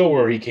 So they show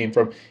where he came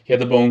from. He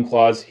had the bone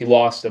claws. He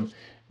lost them.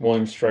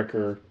 William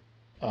Stryker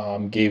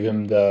gave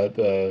him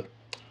the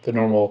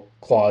normal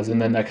claws,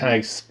 and then that kind of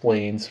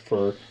explains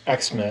for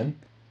X Men.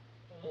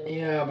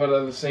 yeah, but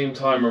at the same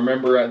time,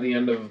 remember at the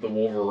end of the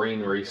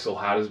Wolverine where he still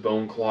had his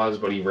bone claws,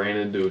 but he ran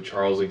into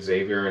Charles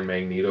Xavier and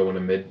Magneto in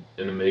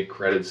a mid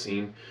credit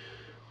scene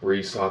where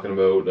he's talking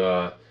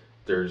about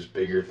there's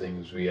bigger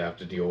things we have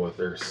to deal with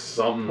or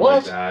something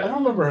like What? I that.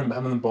 don't remember him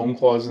having the bone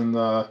claws in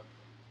the.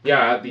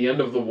 Yeah, at the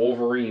end of the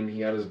Wolverine, he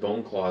had his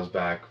bone claws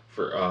back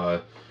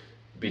for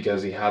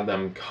because he had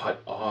them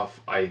cut off.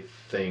 I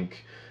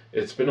think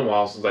it's been a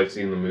while since I've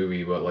seen the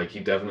movie, but like he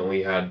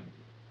definitely had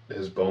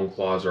his bone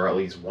claws or at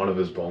least one of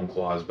his bone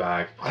claws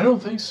back. I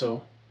don't think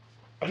so.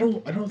 I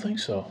don't think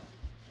so.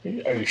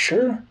 Are you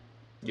sure?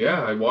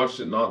 Yeah, I watched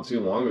it not too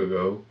long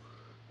ago.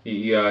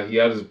 He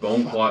had his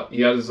bone Fuck. claw.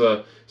 He had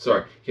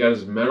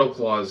his metal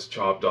claws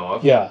chopped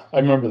off, Yeah, I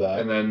remember that.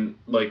 and then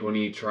like when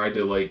he tried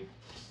to like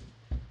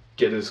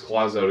get his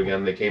claws out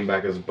again, they came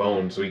back as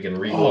bone, so he can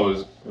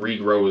Oh,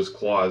 regrow his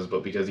claws.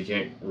 But because he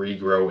can't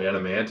regrow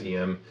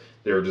adamantium,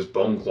 they were just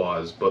bone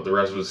claws. But the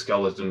rest of his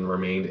skeleton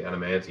remained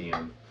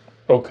adamantium.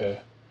 okay.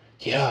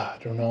 Yeah,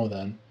 I don't know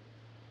then.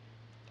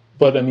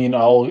 But I mean,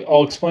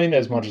 I'll explain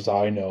as much as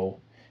I know.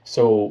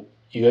 So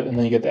you get and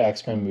then you get the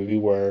X-Men movie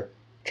where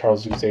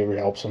Charles Xavier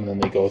helps them, and then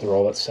they go through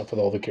all that stuff with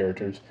all the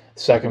characters.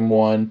 The second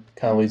one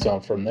kind of leads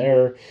on from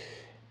there,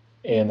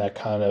 and that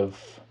kind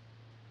of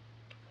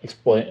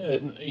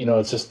explain.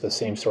 It's just the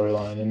same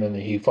storyline, and then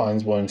he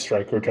finds William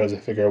Stryker, tries to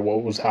figure out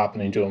what was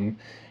happening to him,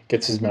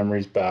 gets his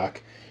memories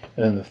back,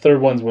 and then the third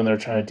one's when they're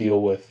trying to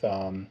deal with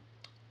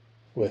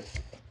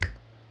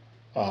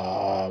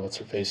what's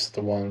her face,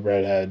 the one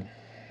redhead,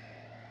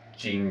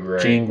 Jean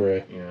Grey. Jean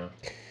Grey. Yeah.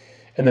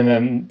 And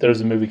then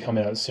there's a movie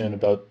coming out soon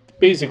about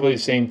basically the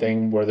same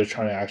thing where they're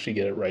trying to actually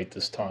get it right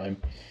this time.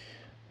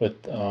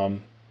 With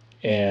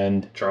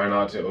and Try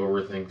not to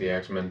overthink the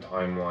X Men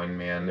timeline,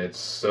 man. It's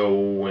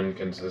so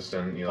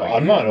inconsistent. I'm You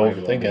not might as well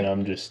overthinking. make.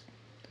 I'm just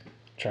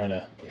trying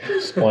to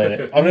explain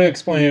it. I'm gonna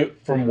explain it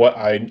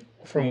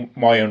from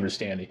my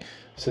understanding.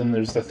 So then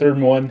there's the third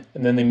one,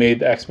 and then they made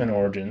the X Men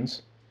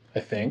Origins, I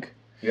think.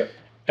 Yep.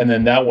 And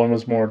then that one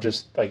was more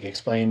just like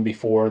explained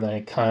before. Then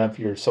it kind of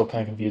you're so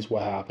kind of confused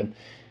what happened.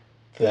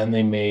 Then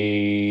they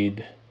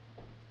made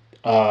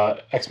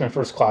X Men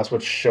First Class,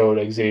 which showed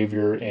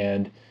Xavier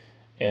and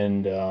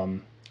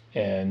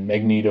and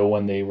Magneto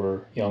when they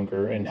were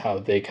younger and how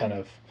they kind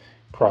of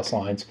cross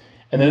lines.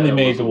 And then And they then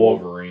it made was the a And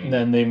Wolverine.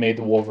 then they made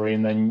the Wolverine.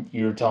 And then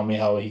you were telling me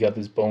how he got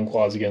this bone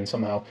claws again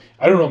somehow.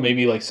 I don't know.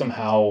 Maybe like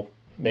somehow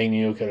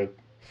Magneto could have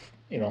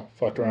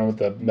fucked around with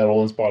the metal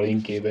in his body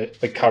and gave it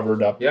like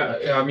covered up. Yeah,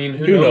 I mean,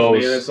 who Who knows,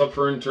 man? knows? It's up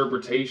for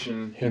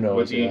interpretation Who with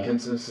knows? the Yeah.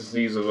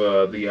 inconsistencies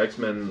of the X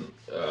Men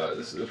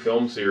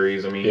film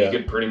series. I mean, you Yeah.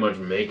 could pretty much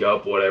make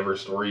up whatever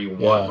story you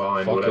want Yeah.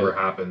 behind Fuck whatever it.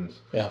 happens.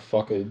 Yeah.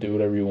 Fuck it. Do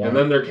whatever you And want.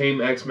 then there came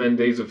X Men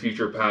Days of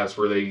Future Past,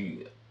 where they,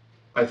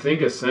 I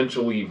think,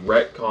 essentially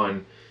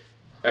retcon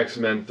X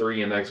Men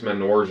 3 and X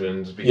Men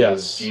Origins because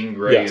Yes. Jean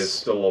Grey is Yes.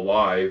 still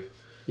alive.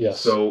 Yes.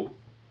 So,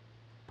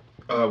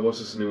 what's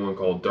this new one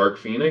called? Dark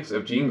Phoenix?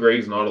 If Jean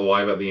Grey's not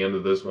alive at the end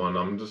of this one,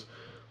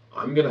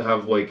 I'm gonna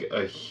have like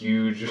a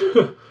huge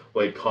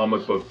like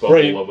comic book bubble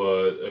Right. of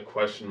a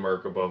question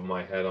mark above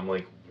my head. I'm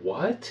like,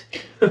 what?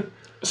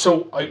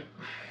 So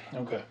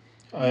okay.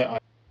 I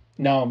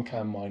now I'm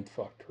kind of mind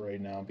fucked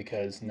right now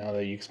because now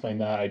that you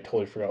explained that, I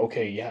totally forgot.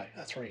 Okay, yeah,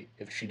 that's right.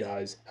 If she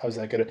dies, how's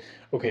that gonna?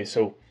 Okay,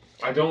 so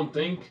I don't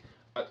think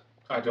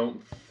I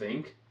don't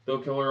think they'll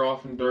kill her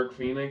off in Dark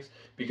Phoenix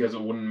because it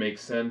wouldn't make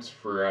sense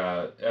for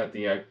at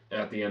the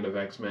end of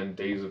X Men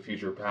Days of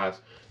Future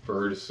Past for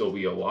her to still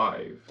be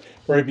alive,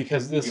 right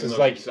because this even is though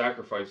she like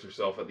sacrificed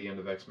herself at the end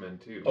of X Men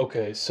Two.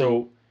 okay,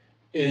 so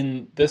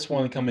in this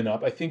one coming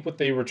up, I think what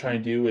they were trying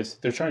to do is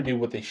they're trying to do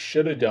what they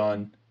should have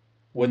done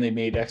when they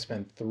made X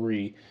Men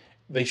 3.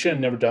 They should have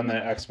never done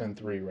that X Men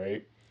 3,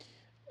 right?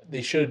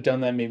 They should have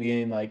done that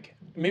maybe in like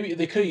maybe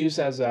they could have used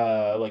as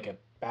a like a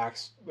back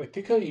like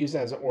they could have used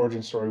that as an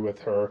origin story with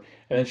her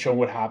and then show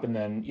what happened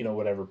then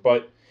whatever.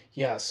 But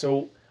yeah,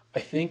 so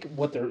I think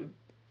what they're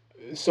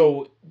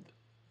so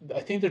I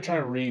think they're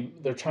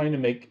trying to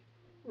make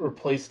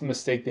replace the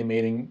mistake they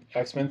made in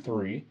X Men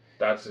 3.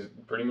 That's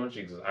pretty much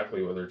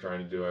exactly what they're trying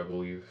to do, I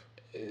believe.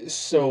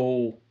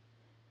 So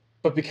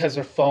but because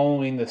they're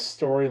following the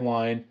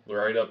storyline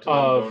Right up to them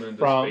of going into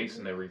from space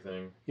and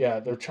everything. yeah,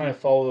 they're trying to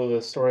follow the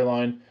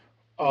storyline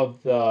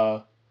of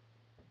the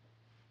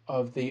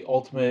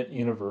ultimate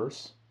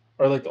universe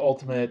or like the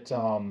ultimate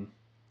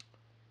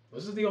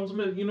Was it the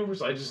Ultimate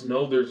Universe? I just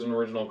know there's an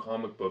original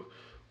comic book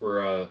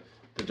where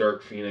the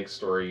Dark Phoenix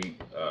story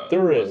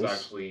there was is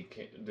actually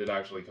did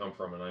actually come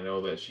from, and I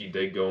know that she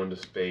did go into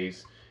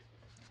space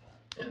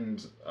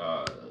and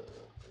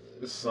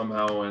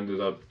somehow ended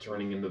up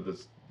turning into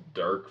this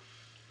Dark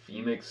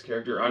Phoenix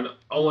character.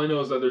 All I know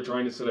is that they're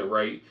trying to set it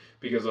right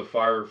because of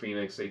Fire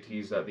Phoenix they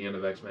teased at the end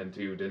of X Men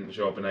 2 didn't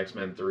show up in X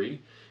Men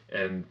 3,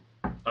 and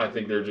I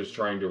think they're just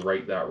trying to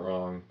right that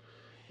wrong,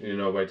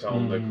 by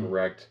telling the mm,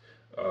 correct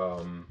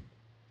um,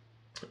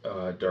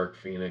 Dark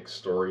Phoenix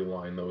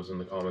storyline that was in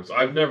the comics.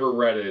 I've never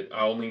read it.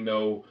 I only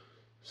know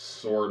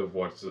sort of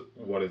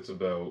what it's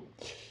about,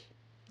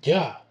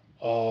 yeah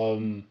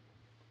um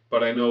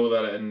but I know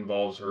that it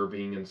involves her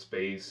being in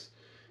space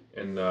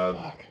and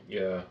fuck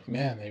yeah.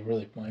 man they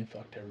really mind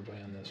fucked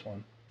everybody on this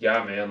one.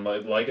 Yeah, man.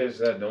 Like I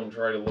said, don't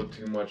try to look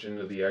too much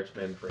into the X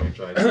Men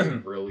franchise.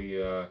 They've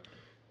really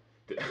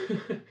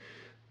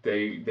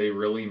they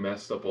really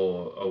messed up a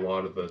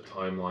lot of the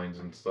timelines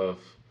and stuff.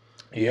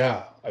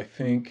 Yeah, I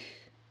think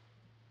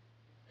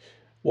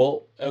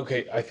well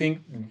okay I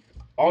think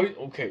all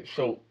okay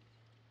so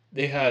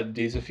they had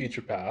Days of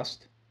Future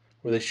Past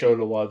where they showed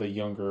a lot of the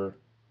younger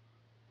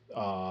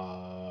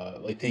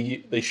like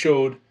they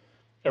showed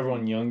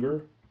everyone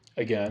younger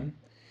again,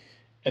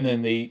 and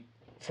then they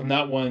from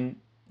that one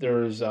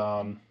there's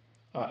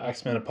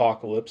X-Men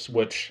Apocalypse,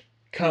 which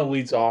kind of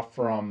leads off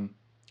from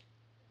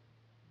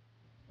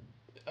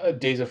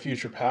Days of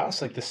Future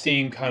Past, like the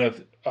same kind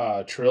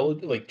of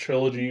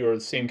trilogy, or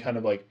the same kind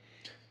of like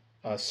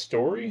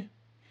story,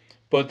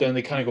 but then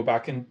they kind of go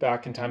back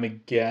in time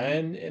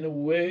again in a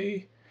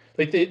way.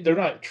 Like they're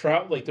not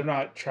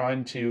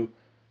trying to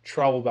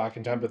travel back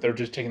in time, but they're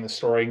just taking the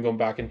story and going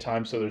back in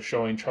time. So they're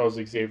showing Charles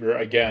Xavier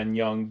again,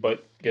 young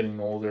but getting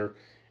older,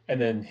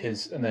 and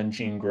then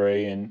Jean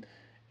Grey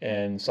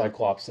and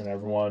Cyclops and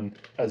everyone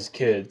as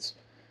kids,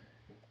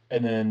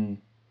 and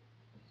then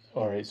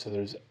all right. So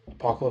there's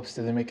Apocalypse.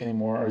 Did they make any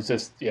more, or is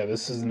this? Yeah,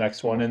 this is the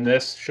next one, and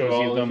this shows you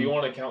Well, if them. you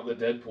want to count the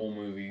Deadpool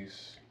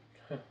movies,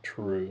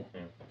 True,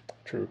 yeah.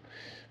 true.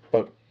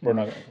 But we're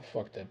not gonna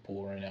fuck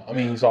Deadpool right now. I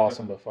mean, he's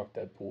awesome, but fuck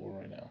Deadpool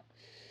right now.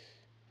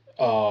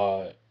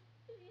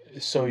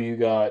 So you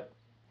got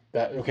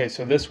that. Okay,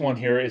 so this one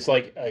here is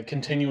like a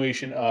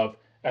continuation of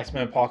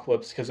X-Men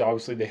Apocalypse, because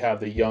obviously they have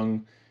the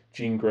young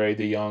Jean Grey,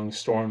 the young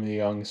Storm, the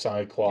young Yeah.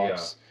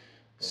 Cyclops.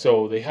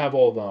 So they have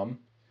all of them.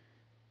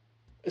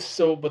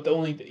 So, but the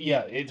only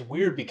yeah, it's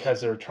weird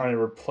because they're trying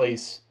to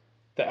replace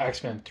the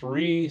X-Men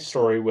 3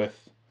 story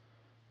with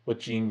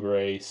Jean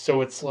Grey.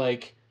 So it's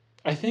like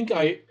I think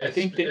that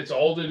It's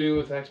all to do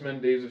with X-Men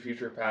Days of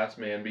Future Past,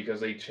 man, because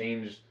they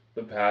changed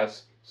the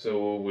past,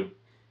 so it would,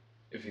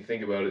 if you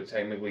think about it,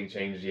 technically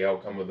change the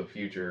outcome of the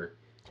future.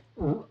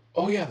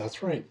 oh yeah,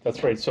 that's right.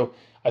 That's right. So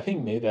I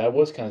think maybe that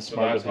was kind of So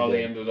smart that's what they how they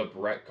did. ended up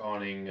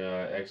retconning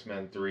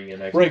X-Men 3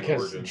 and Right, X-Men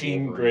because Origins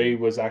Jean Grey Wolverine.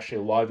 was actually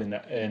alive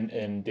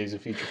in Days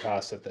of Future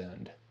Past at the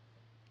end.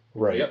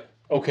 Right. Yep.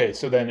 Okay,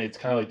 so then it's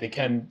kind of like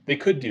they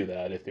could do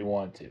that if they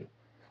want to.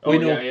 Oh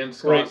We yeah, know, and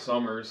Scott right,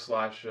 Summers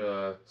slash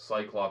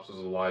Cyclops was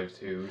alive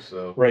too.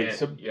 So right. and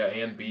So yeah,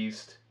 and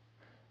Beast,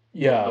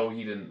 yeah, though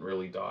he didn't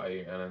really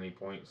die at any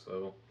point.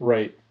 So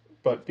right.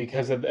 But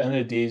because at the end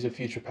of Days of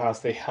Future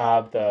Past, they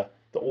have the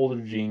older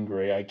Jean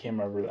Grey. I can't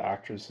remember the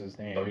actress's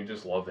don't name. you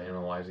just love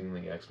analyzing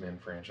the X-Men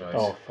franchise?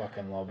 Oh,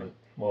 fucking love it,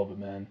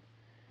 man.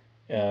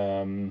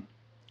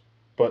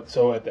 But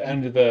so at the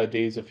end of the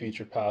Days of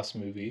Future Past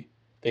movie,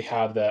 they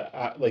have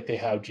they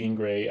have Jean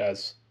Grey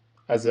as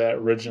the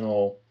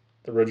original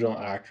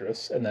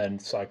actress, and then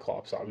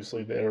Cyclops,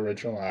 obviously the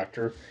original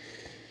actor.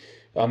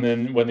 And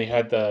then when they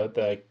had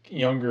the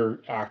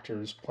younger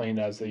actors playing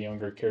as the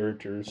younger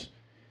characters,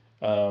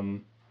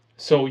 um,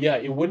 so yeah,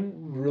 it wouldn't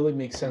really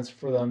make sense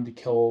for them to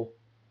kill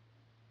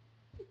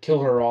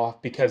her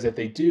off, because if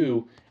they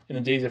do in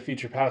the Days of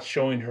Future Past,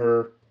 showing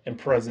her in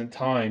present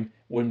time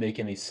wouldn't make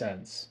any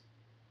sense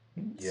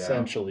Yeah.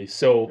 essentially.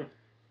 So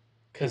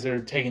because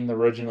they're taking the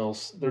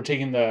originals, they're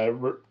taking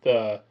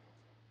the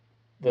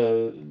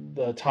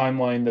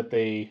timeline that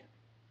they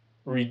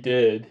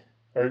redid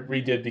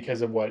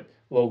because of what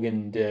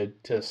Logan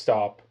did to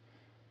stop.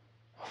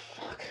 Oh,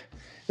 fuck,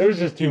 there was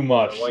just too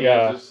much. Like I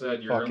Yeah, just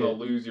said, you're fuck gonna it.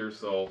 lose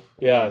yourself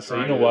if Yeah, you so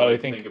you try know to what?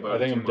 like think I about it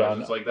think too I'm much.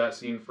 done. It's like that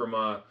scene from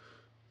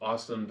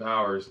Austin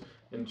Powers,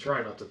 and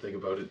try not to think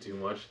about it too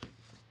much.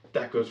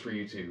 That goes for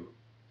you too.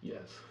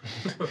 Yes.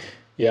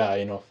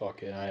 Yeah,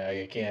 fuck it.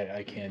 I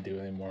can't do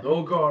it anymore.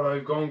 Oh God,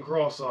 I've gone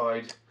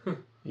cross-eyed.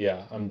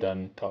 Yeah, I'm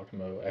done talking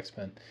about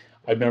X-Men.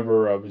 I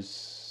remember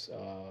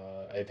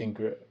I think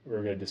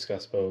we're gonna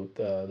discuss about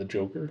the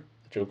Joker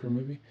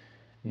movie.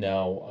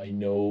 Now I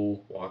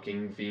know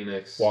Walking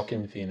Phoenix.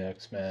 Joaquin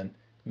Phoenix, man,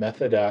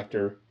 method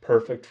actor,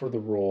 perfect for the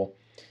role,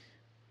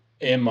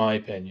 in my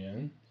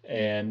opinion.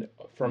 And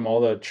from all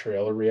the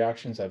trailer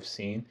reactions I've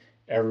seen,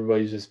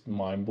 everybody's just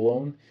mind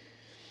blown.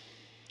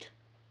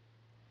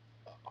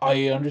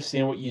 I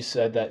understand what you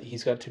said, that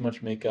he's got too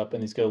much makeup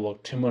and he's gonna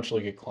look too much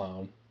like a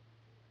clown.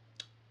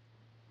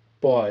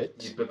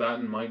 But But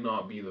that might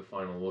not be the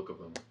final look of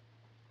him.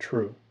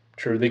 true,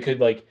 true. They could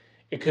like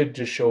it could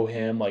just show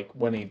him like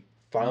when he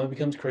finally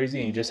becomes crazy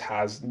and he just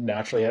has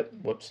naturally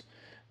whoops.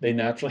 They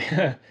naturally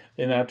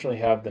they naturally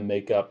have the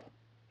makeup.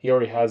 He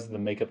already has the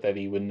makeup that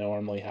he would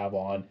normally have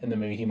on, and then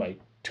maybe he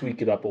might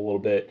tweak it up a little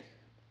bit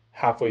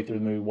halfway through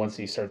the movie once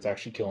he starts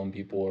actually killing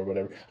people or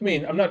whatever. I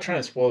mean, I'm not trying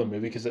to spoil the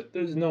movie because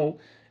there's no.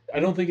 I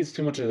don't think it's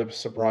too much of a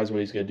surprise what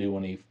he's gonna do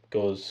when he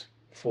goes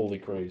fully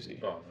crazy.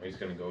 Oh no, he's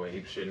gonna go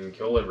ape shit and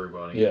kill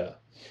everybody. Yeah.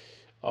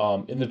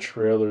 In the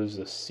trailer, there's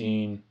a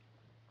scene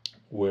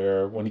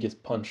where when he gets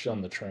punched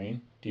on the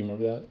train. Do you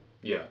remember that?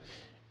 Yeah.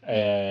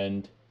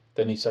 And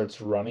then he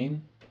starts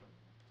running.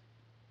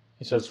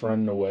 He starts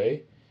running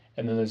away,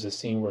 and then there's a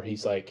scene where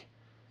he's like,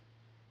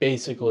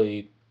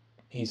 basically,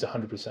 he's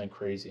 100%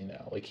 crazy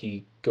now. Like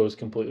he goes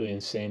completely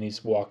insane.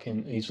 He's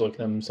walking. He's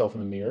looking at himself in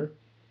the mirror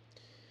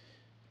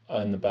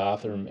in the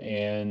bathroom,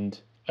 and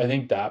I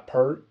think that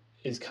part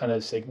is kind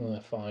of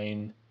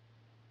signifying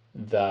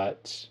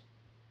that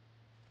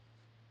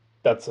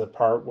that's the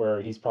part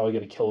where he's probably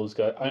going to kill his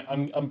guy.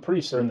 I'm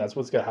pretty certain that's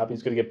what's going to happen.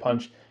 He's going to get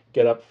punched,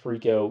 get up,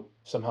 freak out,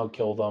 somehow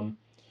kill them,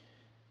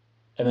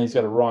 and then he's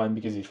got to run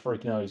because he's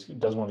freaking out. He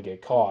doesn't want to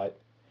get caught.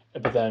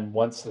 But then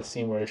once the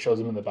scene where it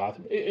shows him in the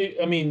bathroom,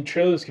 I mean,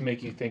 trailers can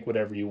make you think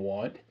whatever you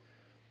want,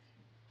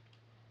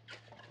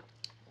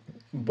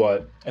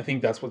 but I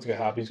think that's what's going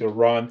to happen. He's going to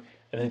run,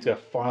 and then he's gonna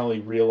finally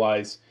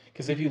realize.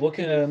 Because if you look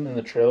at him in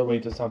the trailer when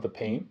he doesn't have the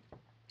paint,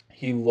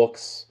 he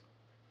looks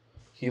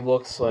he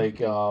looks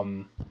like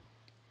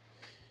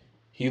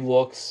he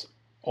looks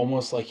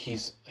almost like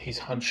he's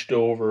hunched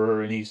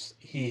over, and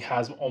he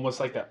has almost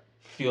like that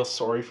feel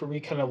sorry for me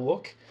kind of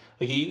look.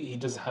 Like he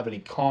doesn't have any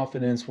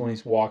confidence when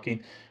he's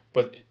walking,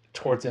 but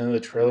towards the end of the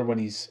trailer when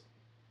he's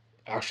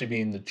actually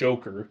being the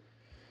Joker,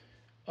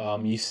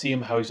 you see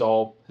him how he's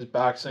all his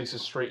back's nice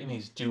and straight, and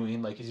he's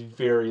doing like he's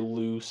very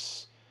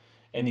loose,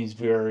 and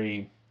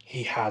he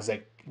has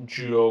that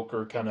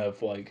Joker kind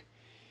of like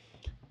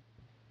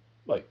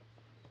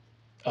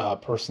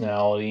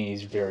personality.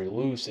 He's very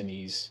loose, and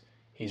he's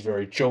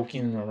very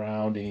joking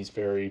around, and he's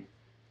very,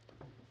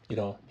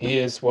 he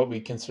is what we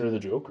consider the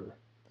Joker.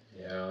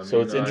 Yeah, So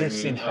it's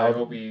interesting I how.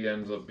 hope he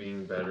ends up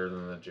being better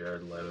than the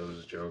Jared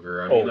Leto's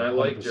Joker. I Oh, mean, I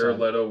liked Jared 100%.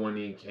 Leto when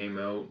he came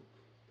out,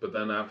 but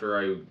then after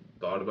I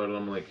thought about it,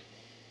 I'm like,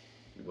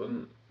 he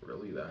wasn't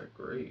really that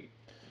great.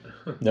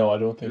 No, I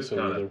don't He think was so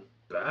kind of either.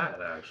 bad,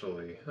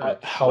 actually.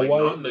 How Like,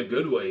 not I in a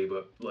good way,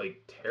 but,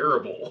 like,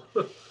 terrible.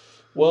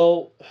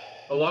 well,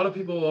 A lot of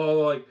people are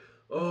like,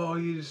 oh,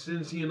 you just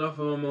didn't see enough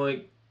of him. I'm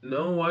like,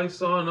 no, I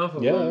saw enough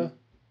of yeah, him.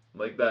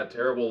 Like that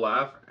terrible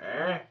laugh.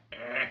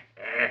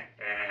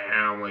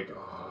 I'm like,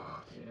 oh,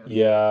 man.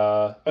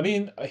 yeah. I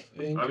mean, I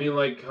think. I mean,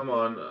 like, come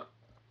on.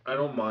 I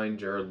don't mind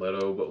Jared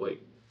Leto, but,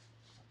 like,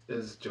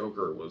 his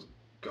Joker was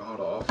god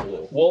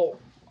awful. Well,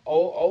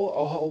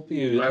 I'll help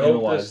you I hope this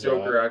analyze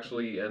Joker that.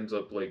 actually ends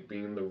up, like,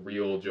 being the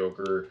real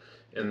Joker,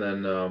 and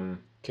then,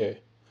 Okay.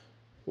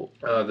 Well,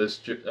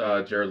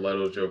 Jared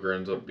Leto Joker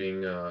ends up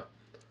being,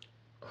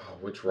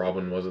 which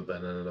Robin was it that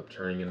ended up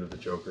turning into the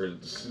Joker?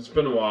 It's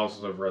been a while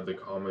since I've read the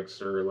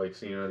comics or like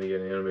seen any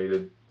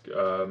animated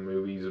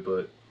movies,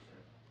 but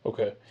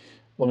okay.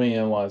 Let me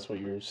analyze what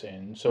you're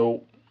saying.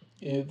 So,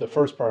 the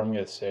first part I'm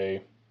gonna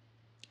say,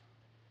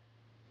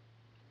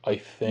 I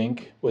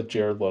think with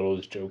Jared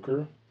Leto's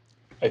Joker,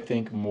 I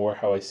think more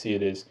how I see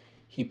it is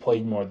he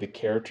played more the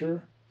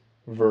character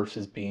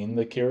versus being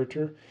the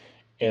character,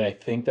 and I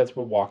think that's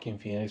what Walking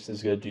Phoenix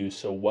is gonna do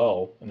so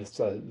well. And this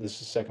is the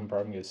second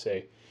part I'm gonna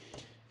say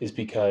is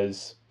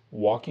because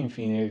Walking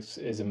Phoenix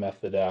is a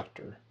method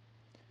actor,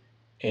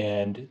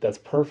 and that's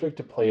perfect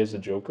to play as a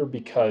Joker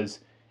because,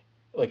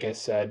 like I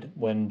said,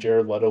 when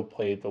Jared Leto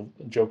played the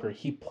Joker,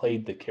 he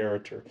played the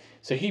character.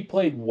 So he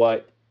played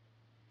what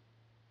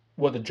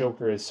the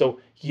Joker is. So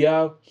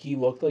yeah, he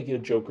looked like a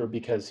Joker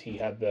because he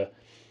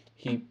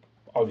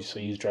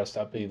obviously he's dressed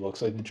up, but he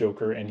looks like the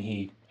Joker, and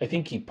I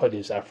think he put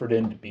his effort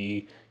in to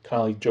be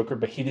kind of like Joker,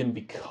 but he didn't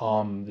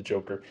become the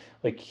Joker.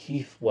 Like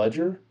Heath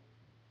Ledger,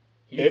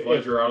 Heath if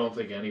Ledger, I don't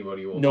think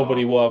anybody will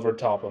nobody top will him. ever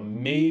top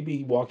him.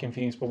 Maybe Walking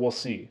Phoenix, but we'll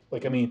see.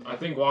 Like I mean, I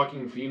think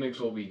Walking Phoenix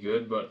will be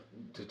good, but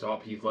to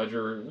top Heath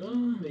Ledger, I I don't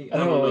know.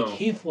 don't Like know.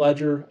 Heath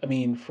Ledger, I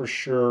mean for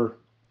sure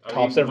I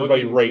tops mean,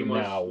 everybody looking too right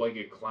much now. like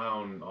a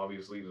clown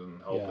obviously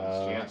doesn't help his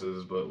Yeah,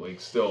 chances, but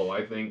like still,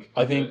 I think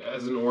I think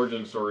as an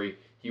origin story,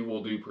 he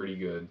will do pretty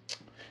good.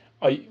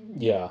 I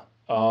yeah.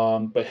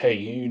 But hey,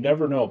 you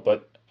never know.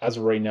 But as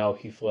of right now,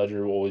 Heath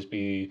Ledger will always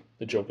be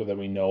the Joker that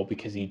we know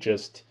because he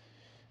just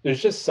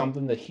there's just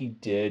something that he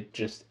did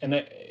just, and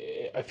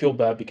I feel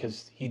bad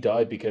because he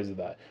died because of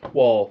that.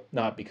 Well,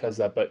 not because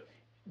of that, but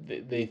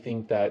they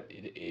think that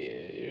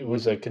it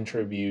was a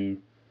contribute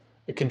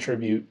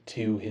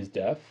to his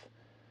death,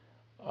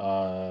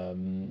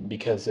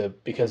 because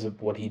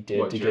of what he did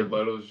What, to get. Jared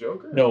Leto's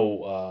Joker?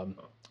 No, Oh,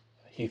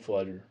 Heath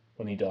Ledger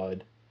when he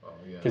died oh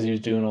yeah. because he was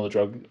doing all the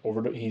drug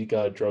overdose. He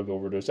got a drug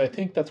overdose. I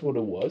think that's what it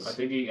I was.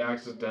 think he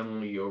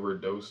accidentally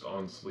overdosed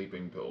on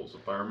sleeping pills.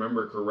 If I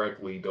remember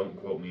correctly, don't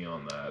quote me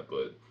on that,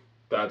 but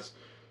that's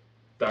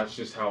that's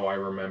just how I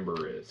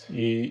remember it.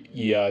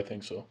 Yeah, I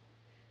think so.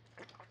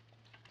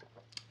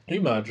 Can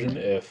you imagine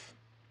if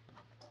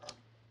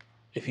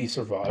he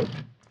survived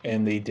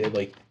and they did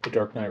like the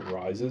Dark Knight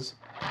Rises,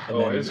 and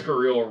Oh, his then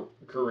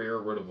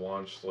career would have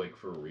launched like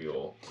for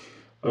real.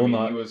 I well mean,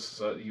 not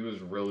he was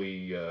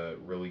really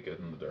really good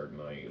in the Dark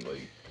Knight.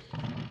 Like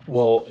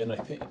well, and I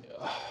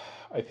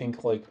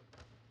think like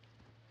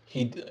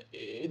he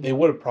they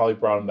would have probably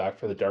brought him back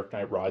for the Dark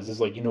Knight Rises,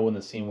 like when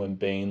the scene when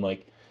Bane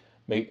like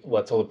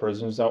lets all the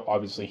prisoners out.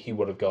 Obviously, he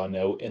would have gone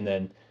out, and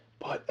then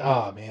but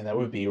man, that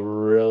would be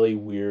really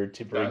weird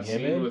to bring that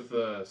him scene in. with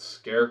the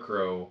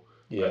Scarecrow,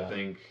 I Yeah,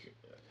 think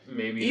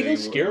maybe even they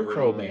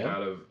Scarecrow, originally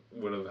man.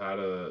 would have had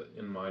a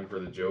in mind for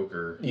the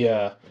Joker.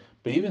 Yeah,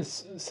 but even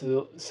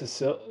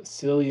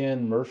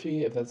Cillian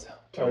Murphy, if that's or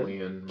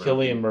Killian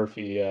Killian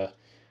Murphy. Murphy, yeah,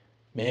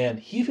 man,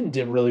 he even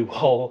did really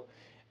well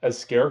as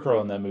Scarecrow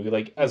in that movie.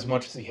 Like as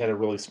much as he had a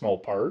really small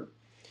part,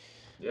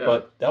 Yeah,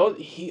 but that was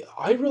he.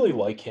 I really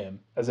like him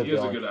as a he is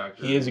a villain. good He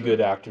actor. is a Yeah.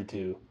 good actor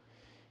too,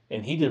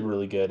 and he did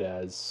really good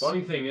as.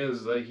 Funny thing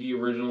is that he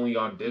originally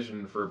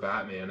auditioned for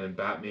Batman and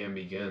Batman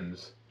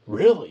Begins.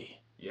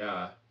 Really,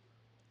 Yeah,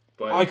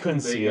 I but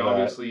couldn't see they that.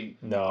 obviously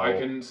I No,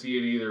 couldn't see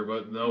it either.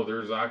 But no,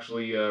 there's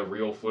actually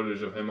real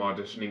footage of him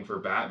auditioning for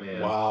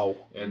Batman, wow.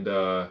 and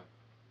but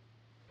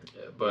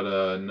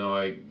no,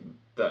 I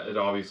that it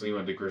obviously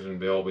went to Christian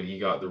Bale, but he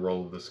got the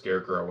role of the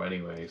Scarecrow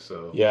anyway.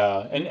 So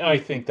Yeah, and I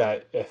think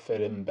that it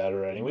fit him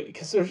better anyway,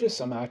 because there's just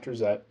some actors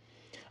that,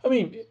 I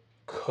mean,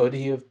 could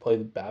he have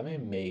played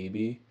Batman?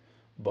 Maybe,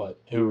 but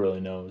who really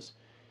knows?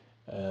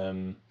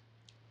 Um,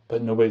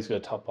 but nobody's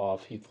going to top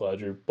off Heath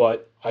Ledger.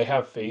 But I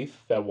have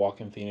faith that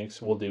Joaquin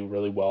Phoenix will do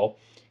really well,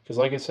 because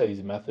like I said, he's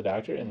a method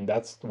actor, and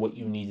that's what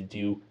you need to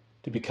do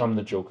to become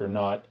the Joker,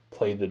 not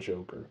play the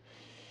Joker.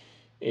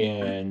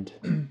 And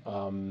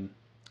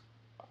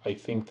I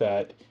think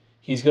that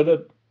he's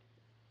gonna.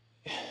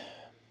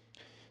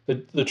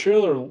 The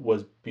trailer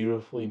was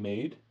beautifully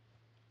made.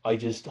 I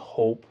just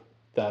hope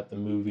that the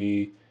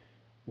movie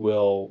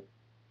will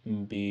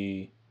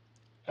be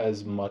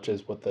as much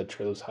as what the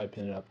trailer's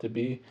hyping it up to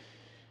be.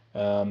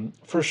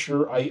 For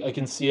sure, I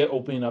can see it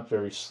opening up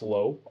very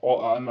slow.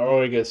 I'm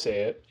already gonna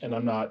say it, and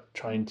I'm not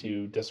trying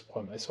to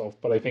disappoint myself,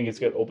 but I think it's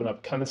gonna open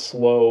up kind of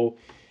slow.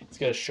 It's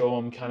gonna show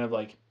him kind of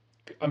like,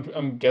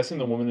 I'm guessing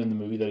the woman in the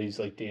movie that he's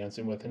like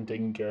dancing with and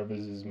taking care of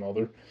is his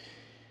mother,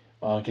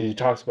 because he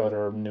talks about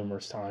her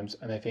numerous times,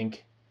 and I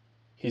think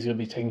he's gonna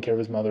be taking care of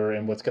his mother,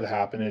 and what's gonna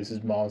happen is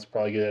his mom's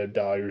probably gonna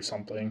die or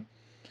something,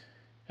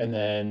 and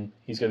then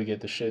he's gonna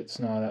get the shit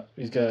snot.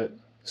 He's got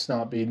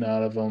snot beaten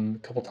out of him a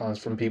couple times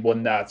from people,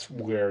 and that's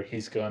where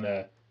he's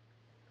gonna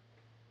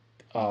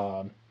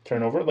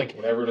turn over. Like,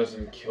 whatever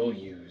doesn't kill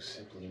you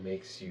simply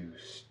makes you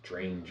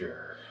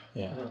stranger.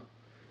 yeah,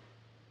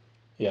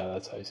 yeah,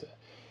 that's how he said it.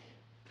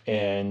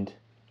 And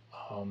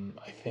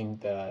I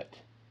think that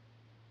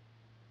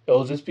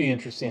it'll just be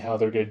interesting how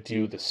they're gonna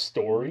do the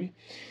story.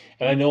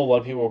 And I know a lot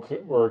of people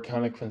were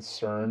kind of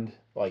concerned,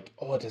 like,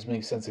 oh, it doesn't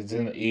make sense. It's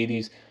in the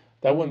 80s.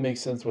 That wouldn't make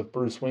sense with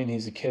Bruce Wayne.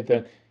 He's a kid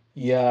then.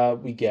 Yeah,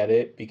 we get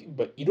it.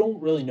 But you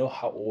don't really know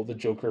how old the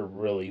Joker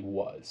really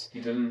was. He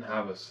didn't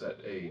have a set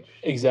age.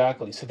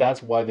 Exactly. So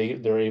that's why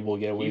they're able to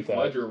get away with Heath that.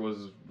 Ledger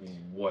was,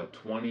 what,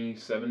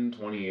 27,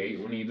 28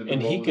 when he did the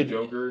And role he of the could.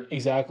 Joker?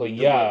 Exactly,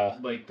 yeah.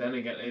 Like, then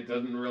again, it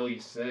doesn't really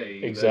say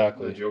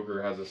Exactly. that the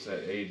Joker has a set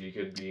age. He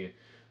could be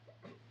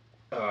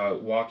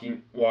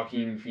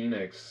Joaquin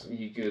Phoenix.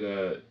 He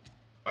could,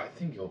 I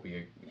think he'll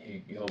be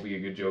a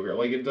good Joker.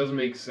 Like, it doesn't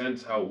make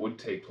sense how it would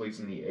take place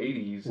in the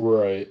 80s.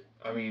 Right.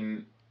 I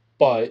mean,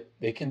 but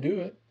they can do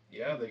it.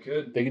 Yeah, they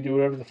could. They can do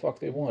whatever the fuck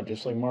they want,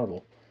 just like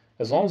Marvel.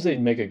 As long as they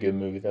make a good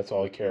movie, that's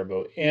all I care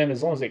about. And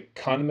as long as it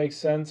kind of makes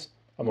sense,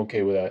 I'm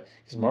okay with that.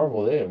 Because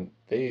Marvel, they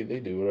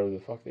do whatever the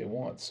fuck they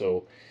want.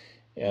 So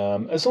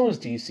as long as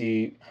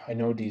DC, I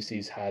know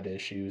DC's had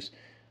issues,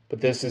 but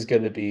this is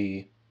going to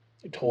be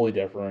totally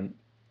different,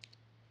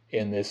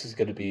 and this is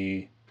going to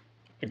be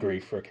a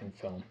great freaking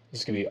film.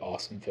 This is going to be an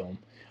awesome film.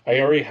 I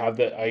already have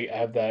that. I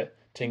have that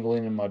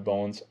tingling in my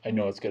bones. I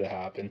know it's going to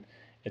happen.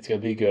 It's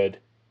going to be good.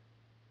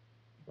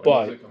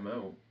 When does it come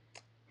out?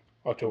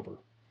 October.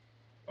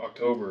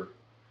 October.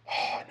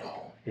 Oh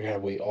no, you're gonna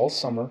wait all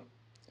summer,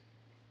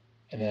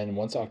 and then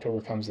once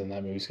October comes, then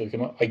that movie's gonna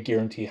come out. I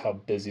guarantee how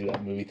busy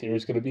that movie theater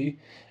is gonna be,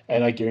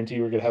 and I guarantee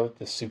we're gonna have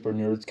the super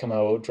nerds come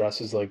out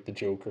dressed as like the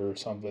Joker or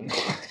something.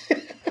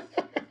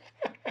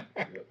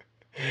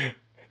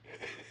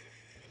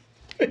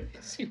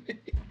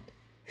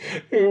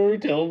 You were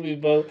telling me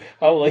about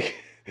how like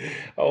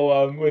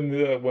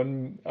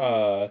when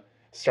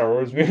Star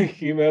Wars movie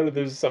came out,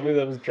 there's somebody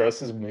that was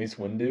dressed as Mace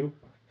Windu.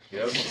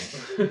 Yep.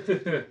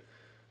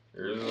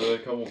 There's a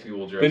couple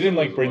people dressed. They didn't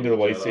like bring their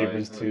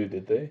lightsabers too,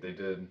 did they? They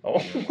did.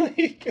 Oh yeah.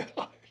 My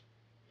god.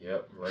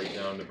 Yep, right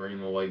down to bringing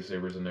the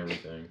lightsabers and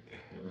everything.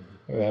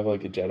 We have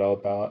like a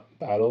Jedi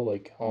battle.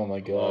 Like, oh my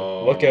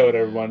god! Look out,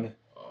 everyone!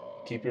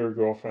 Keep your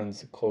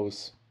girlfriends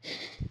close.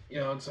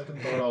 Yeah, on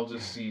second thought, I'll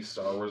just see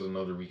Star Wars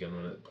another weekend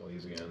when it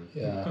plays again.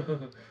 Yeah.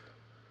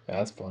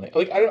 That's funny.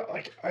 Like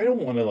I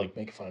don't want to like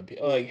make fun of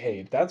people. Like,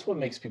 hey, that's what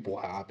makes people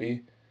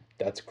happy.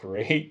 That's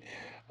great.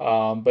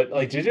 But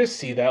like to just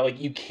see that, like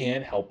you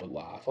can't help but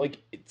laugh. Like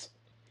it's.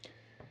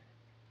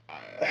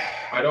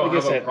 I don't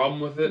have a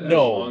problem with it as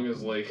long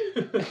as like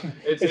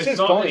it's just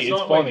not, funny.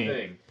 It's funny. My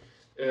thing.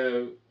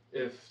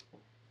 If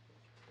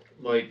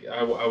like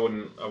I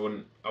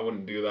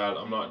wouldn't do that.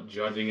 I'm not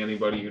judging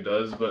anybody who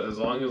does, but as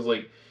long as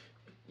like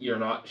you're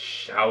not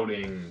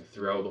shouting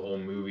throughout the whole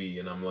movie,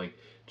 and I'm like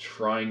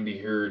trying to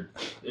hear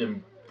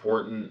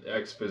important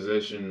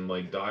exposition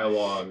like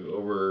dialogue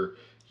over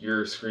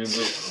your screams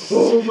of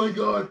 "Oh my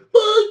god,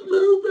 bad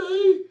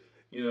movie,"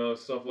 you know,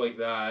 stuff like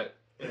that,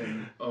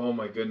 and oh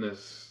my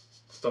goodness,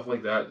 stuff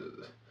like that.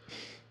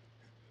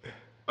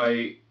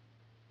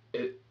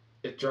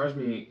 It drives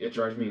me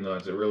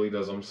nuts. It really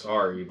does. I'm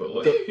sorry, but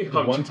like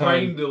I'm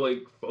trying to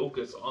like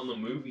focus on the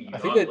movie,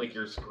 not like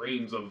your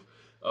screams of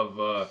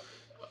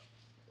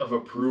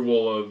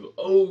approval of,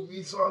 oh,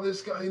 we saw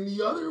this guy in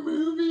the other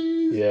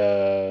movies.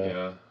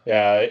 Yeah.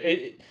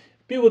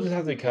 People just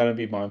have to kind of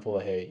be mindful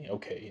of, hey,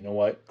 okay, you know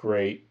what?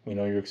 Great, we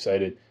know you're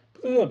excited,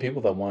 but there are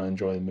people that want to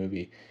enjoy the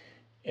movie.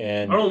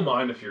 And I don't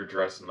mind if you're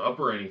dressing up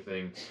or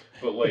anything,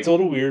 but like it's a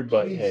little weird,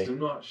 but hey, do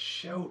not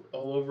shout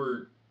all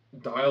over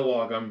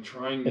dialogue I'm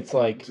trying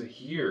to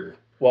hear.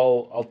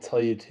 Well, I'll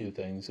tell you two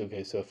things.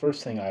 Okay, so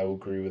first thing, I will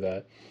agree with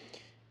that,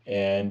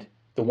 and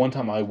the one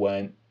time I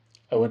went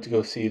to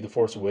go see The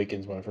Force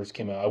Awakens when it first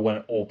came out. I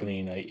went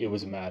opening night. It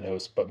was a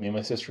madhouse, but me and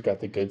my sister got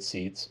the good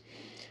seats.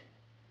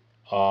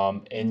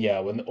 And yeah,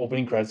 when the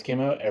opening credits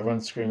came out,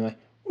 everyone's screaming like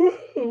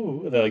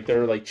 "woohoo!"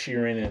 They're like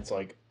cheering, and it's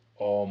like,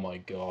 oh my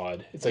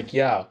god! It's like,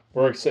 yeah,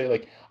 we're excited.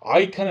 Like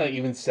I kind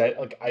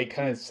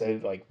of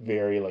said like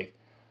very like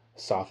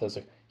soft. I was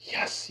like,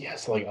 yes,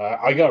 yes. Like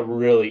I got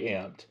really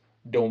amped.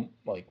 Don't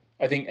like.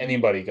 I think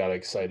anybody got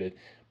excited,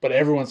 but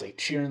everyone's like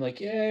cheering,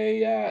 like yeah,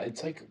 yeah.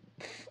 It's like,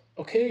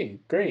 okay,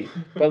 great.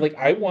 But like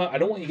I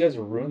don't want you guys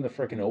to ruin the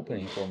freaking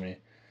opening for me.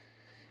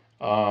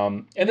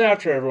 And then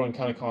after everyone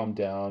kind of calmed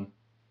down,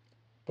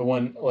 but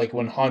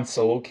when Han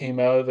Solo came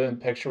out of the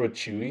picture with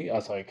Chewie, I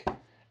was like,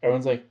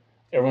 everyone's like,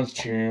 everyone's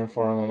cheering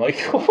for him. I'm like,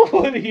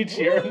 what are you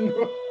cheering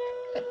for?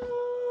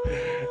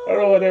 I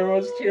don't know what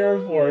everyone's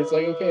cheering for. It's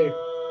like, okay.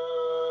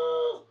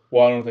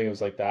 Well, I don't think it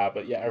was like that,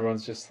 but yeah,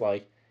 everyone's just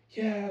like,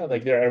 yeah,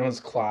 like everyone's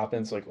clapping.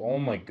 It's like, oh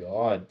my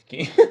god,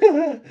 can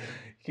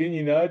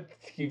you not?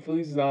 Can you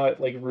please not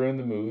like ruin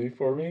the movie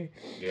for me?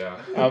 Yeah.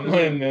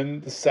 And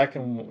then the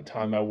second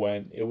time I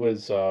went, it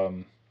was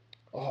oh,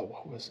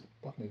 what was it?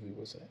 What movie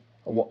was it?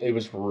 It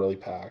was really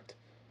packed.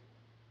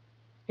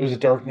 It was a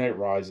Dark Knight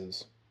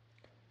Rises,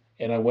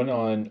 and I went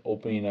on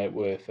opening night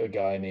with a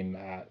guy named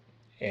Matt,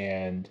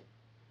 and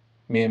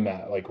me and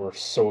Matt like were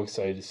so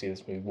excited to see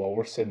this movie. While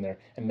we're sitting there,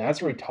 and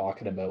Matt's already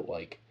talking about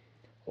like,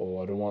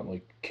 oh, I don't want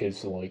like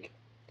kids to like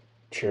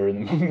cheer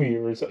in the movie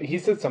or something. He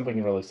said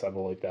something really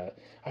subtle like that.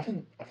 I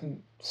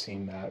haven't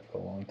seen Matt for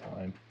a long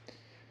time.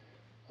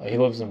 He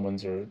lives in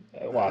Windsor,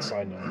 last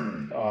I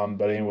know.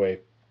 But anyway,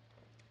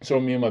 so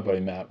me and my buddy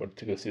Matt went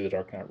to go see The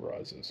Dark Knight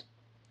Rises.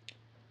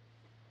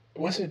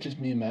 Was it just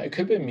me and Matt? It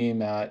could have been me and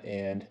Matt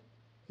and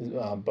his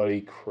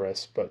buddy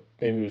Chris, but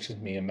maybe it was just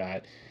me and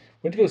Matt.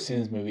 Went to go see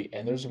this movie,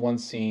 and there's one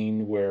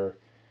scene where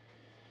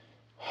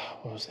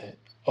what was it?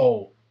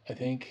 Oh, I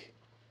think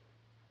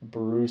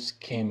Bruce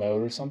came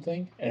out or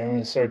something, and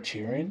everyone started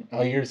cheering.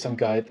 I hear some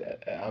guy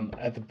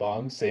at the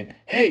bottom saying,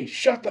 "Hey,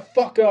 shut the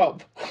fuck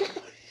up!" He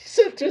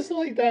said just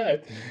like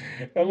that.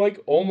 I'm like,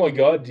 "Oh my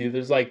god, dude!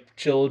 There's like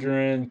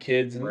children,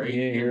 kids in Right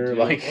here. into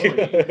the Like, point.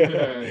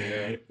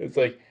 Yeah. it's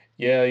like,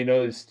 yeah,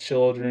 there's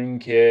children,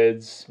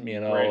 kids.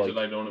 Granted, Like,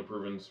 I don't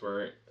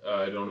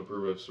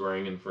approve of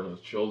swearing in front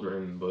of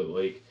children, but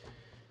like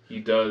he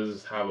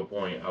does have a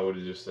point. I would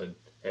have just said,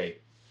 "Hey,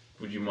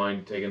 would you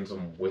mind taking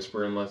some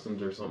whispering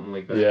lessons or something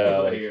like that?" yeah,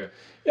 Like, like,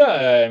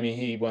 yeah. I mean,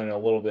 he went a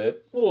little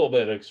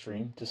bit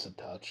extreme, just a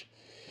touch.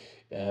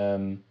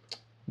 Um,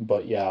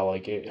 But yeah,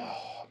 like it.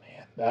 Oh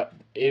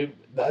man,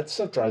 that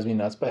stuff drives me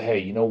nuts. But hey,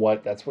 you know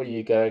what? That's what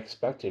you gotta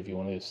expect if you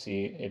want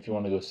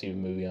to go see a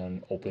movie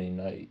on opening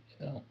night.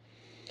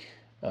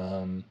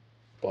 Um,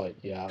 but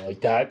yeah,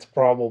 like that's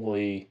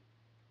probably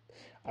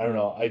I don't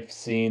know. I've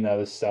seen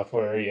other stuff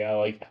where yeah,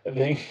 like I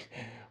think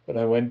when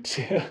I went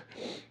to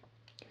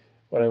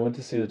when I went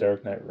to see The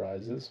Dark Knight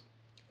Rises,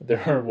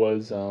 there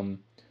was there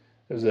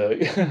was a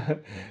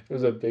there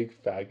was a big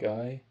fat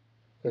guy.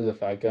 There's a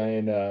fat guy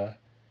in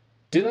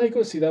didn't I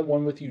go see that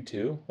one with you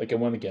too? Like I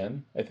went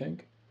again, I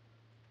think.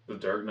 The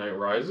Dark Knight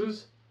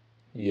Rises.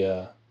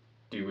 Yeah.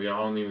 Dude, I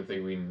don't even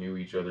think we knew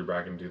each other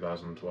back in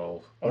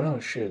 2012. Oh no,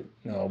 shit.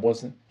 No, it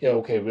wasn't. Yeah,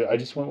 okay. I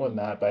just went with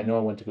Matt, but I know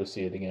I went to go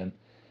see it again.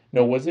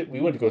 No, was it? We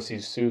went to go see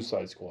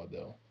Suicide Squad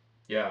though.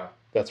 Yeah.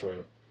 That's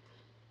right.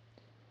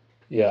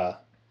 Yeah.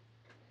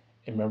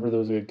 And remember there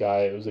was a guy.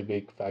 It was a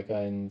big fat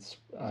guy in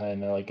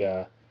like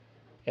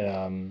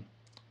in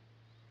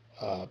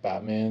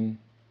Batman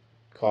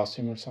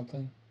costume or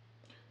something.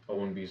 I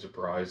wouldn't be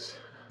surprised.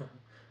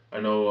 I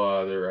know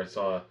I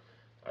saw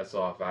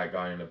a fat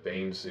guy in a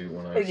Bane suit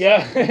when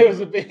Yeah, it was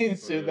a Bane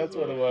suit. That's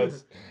what it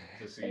was.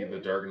 to see The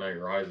Dark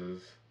Knight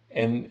Rises.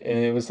 And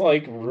it was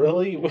like,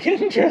 really? We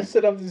didn't dress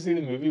it up to see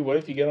the movie. What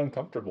if you get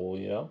uncomfortable?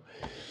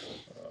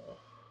 Uh,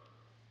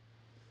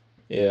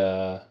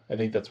 Yeah, I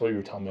think that's what you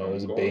were telling me. It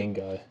was a Bane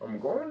guy. I'm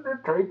going to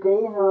take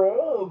over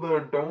all the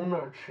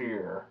donuts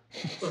here.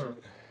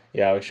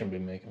 Yeah, we shouldn't be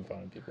making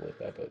fun of people like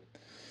that, but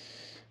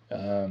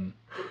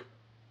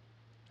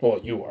well,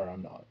 you are.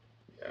 I'm not.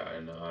 Yeah, I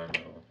know.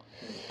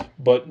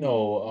 But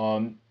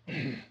no,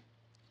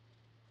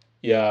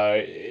 yeah,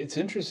 it's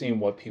interesting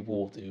what people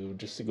will do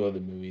just to go to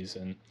the movies,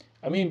 and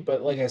I mean,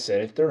 but like I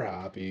said, if they're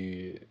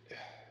happy,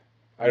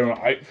 I don't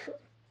know.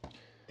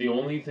 The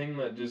only thing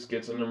that just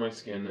gets under my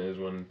skin is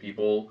when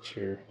people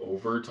Sure.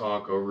 over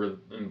talk over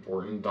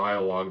important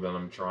dialogue that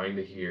I'm trying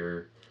to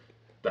hear.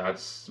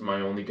 That's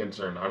my only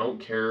concern. I don't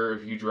care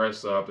if you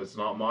dress up; it's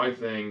not my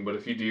thing. But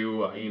if you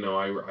do,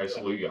 I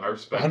salute you. I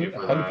respect you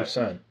for that.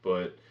 100%.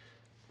 But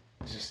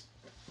just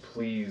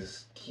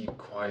please keep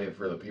quiet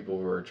for the people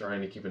who are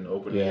trying to keep an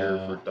open ear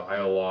Yeah. for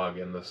dialogue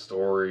and the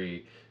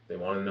story. They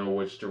want to know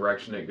which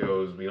direction it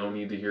goes. We don't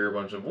need to hear a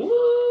bunch of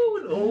woo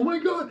and oh my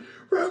god,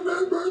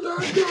 remember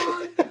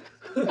that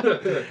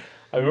guy.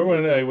 I remember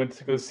when I went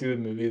to go see the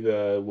movie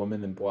The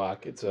Woman in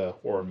Black. It's a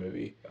horror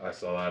movie I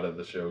saw that at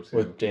the show too.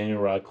 with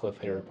Daniel Radcliffe,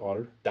 Harry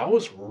Potter. That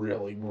was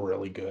really,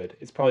 really good.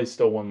 It's probably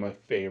still one of my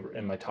favorite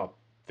in my top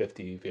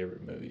 50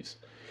 favorite movies.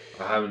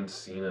 I haven't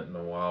seen it in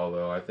a while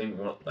though. I think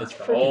oh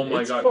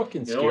my It's god,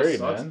 fucking you know what scary,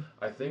 sucks? man.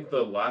 I think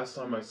the last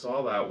time I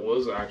saw that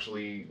was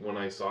actually when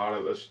I saw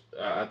it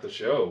at the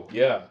show.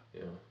 Yeah.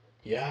 Yeah.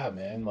 Yeah,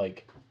 man.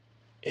 Like,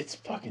 it's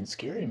fucking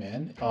scary,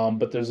 man.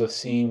 But there's a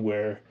scene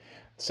where,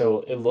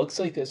 so it looks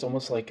like this,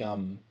 almost like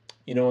in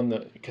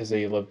the because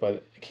they live by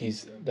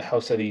he's the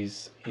house that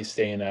he's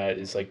staying at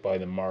is like by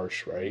the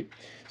marsh, right?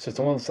 So it's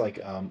almost like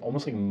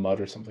mud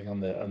or something on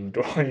the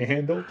door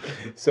handle.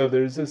 So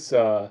there's this.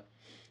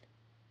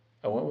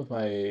 I went with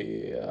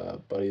my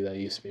buddy that I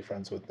used to be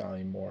friends with, not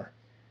anymore.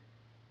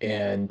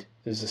 And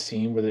there's a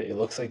scene where it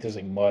looks like there's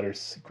like mud or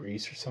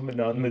grease or something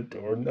on the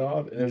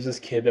doorknob. And there's this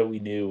kid that we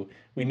knew.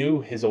 We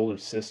knew his older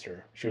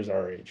sister. She was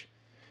our age.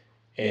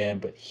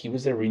 But he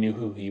was there. We knew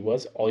who he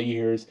was. All you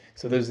hear is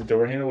so there's a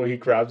door handle where he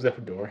grabs the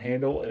door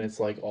handle and it's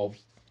like all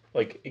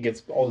like it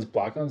gets all this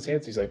black on his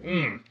hands. He's like,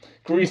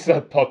 grease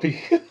that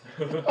puppy.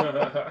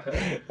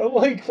 I'm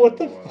like, what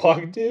the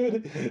fuck,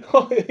 dude?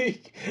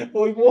 like It's been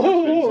so what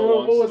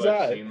long was since I've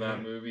that? seen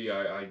that movie.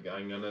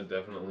 I'm gonna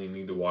definitely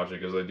need to watch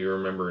it because I do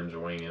remember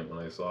enjoying it when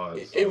I saw it.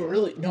 It So.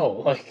 really no,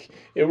 like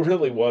it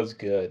really was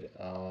good.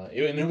 And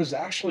it was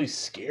actually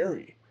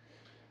scary.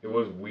 It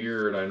was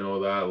weird. I know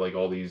that like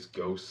all these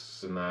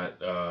ghosts in that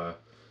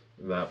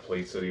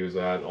place that he was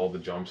at, all the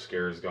jump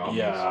scares got me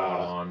spot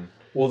Yeah. on.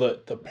 Well,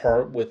 the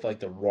part with like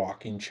the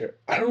rocking chair,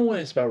 I don't know what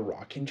it's about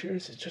rocking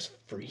chairs. It's just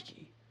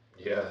freaky.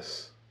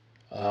 Yes.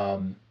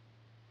 Um,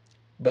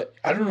 but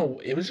I don't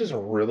know. It was just a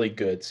really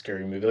good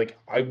scary movie. Like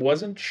I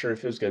wasn't sure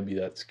if it was gonna be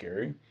that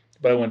scary,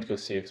 but I went to go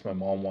see it because my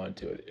mom wanted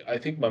to. I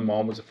think my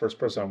mom was the first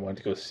person I wanted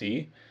to go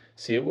see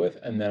it with,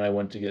 and then I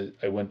went to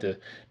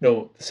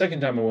no. The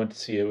second time I went to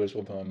see it was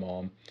with my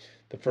mom.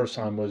 The first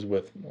time was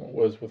with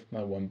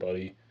my one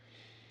buddy,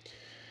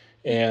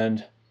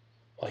 and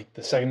like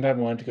the second time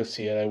I went to go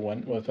see it, I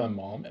went with my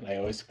mom, and I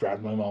always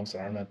grabbed my mom's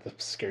arm at the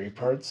scary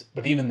parts.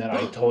 But even then,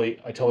 I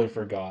totally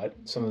forgot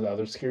some of the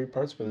other scary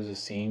parts. But there's a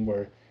scene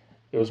where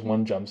there was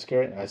one jump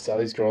scare, and I saw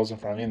these girls in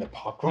front of me, and the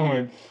popcorn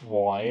went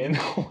flying.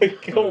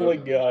 Like, oh my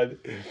god,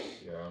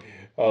 Yeah.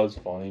 that was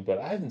funny. But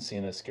I haven't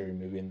seen a scary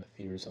movie in the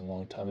theaters in a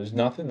long time. There's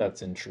nothing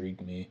that's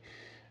intrigued me.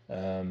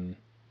 Um,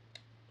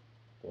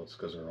 Well, it's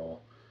because they're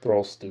all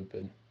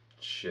stupid.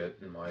 shit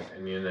in my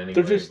opinion They're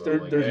anyway. just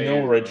But like, there's hey,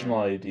 no original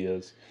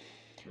ideas.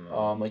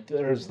 no. Like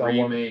there's that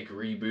one Remake,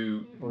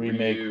 reboot,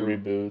 remake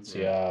redo. reboots.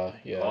 Yeah.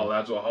 Yeah, yeah. Oh,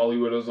 that's what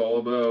Hollywood is all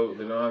about.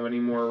 They don't have any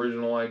more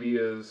original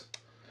ideas.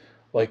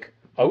 Like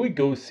I would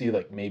go see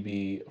like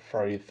maybe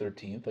Friday the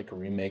 13th, like a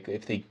remake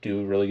if they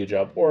do a really good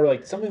job, or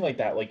like something like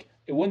that. Like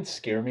it wouldn't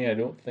scare me, I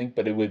don't think,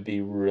 but it would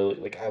be really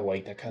like I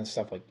like that kind of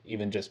stuff. Like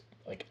even just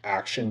like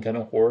action kind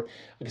of horror,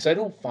 because I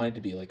don't find it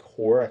to be like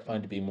horror. I find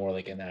it to be more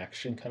like an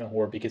action kind of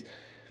horror because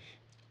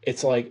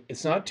it's like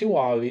it's not too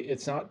obvious.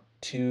 It's not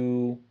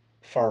too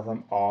far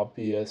from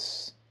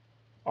obvious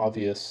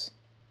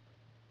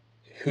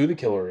who the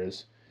killer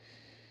is.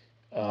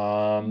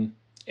 Um,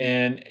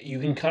 and you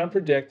can kind of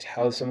predict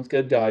how someone's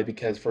gonna die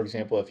because, for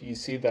example, if you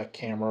see that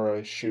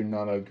camera shooting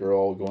on a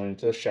girl going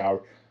into the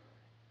shower,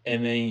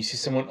 and then you see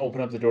someone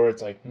open up the door,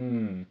 it's like,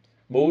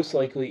 most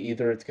likely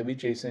either it's gonna be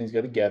Jason, he's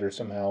gonna get her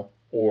somehow,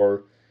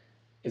 or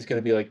it's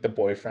gonna be like the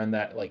boyfriend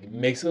that like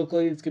makes it look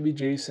like it's gonna be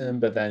Jason,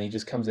 but then he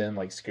just comes in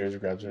like scares her,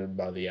 grabs her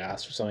by the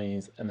ass or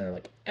something, and they're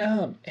like,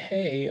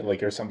 hey,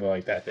 like or something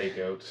like that. Fake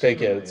outs.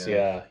 Fake outs,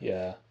 yeah,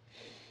 yeah.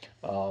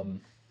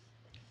 Um,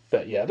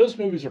 but yeah, those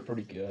movies are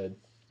pretty good.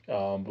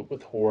 But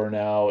with horror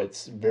now, I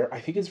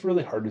think it's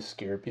really hard to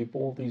scare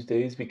people these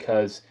days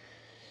because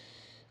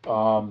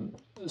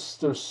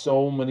there's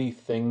so many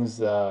things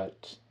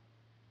that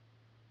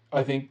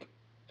I think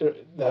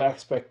the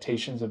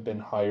expectations have been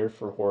higher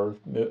for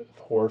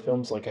horror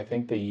films. Like I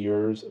think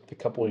the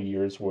couple of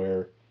years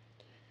where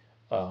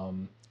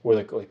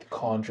like The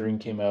Conjuring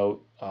came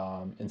out,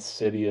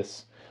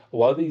 Insidious, a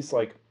lot of these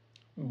like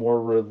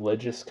more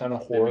religious kind of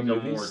They horror become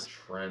more movies.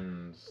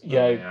 trends than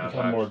Yeah, they it have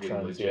become more actually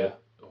trends. Yeah, legit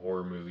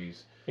horror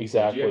movies. Did you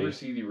ever exactly.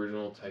 see the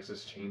original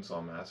Texas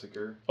Chainsaw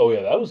Massacre? Oh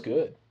yeah, that was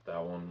good.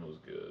 That one was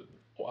good.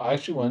 Well,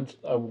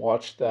 I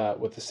watched that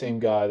with the same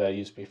guy that I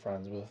used to be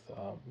friends with.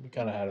 We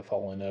kind of had a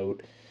falling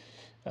out.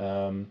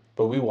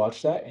 But we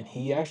watched that, and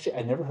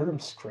I never heard him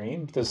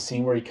scream. The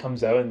scene where he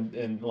comes out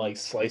and like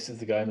slices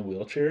the guy in the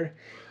wheelchair,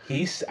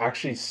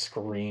 actually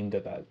screamed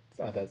at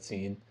that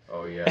scene.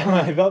 Oh And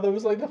yeah. I thought that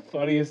was like the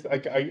funniest.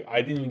 Like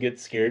I didn't even get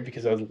scared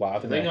because I was The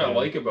laughing thing at I him.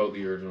 like about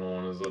the original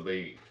one is that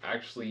they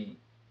actually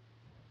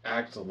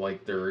act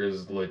like there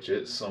is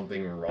legit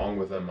something wrong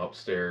with them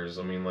upstairs.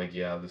 I mean, like,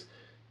 yeah,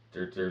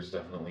 there's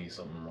definitely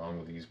something wrong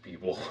with these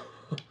people.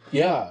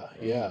 Yeah,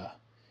 yeah.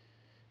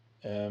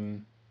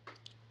 Um,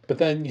 but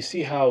then you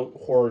see how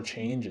horror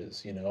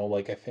changes.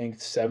 Like I think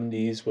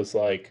 '70s was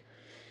like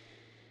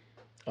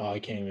I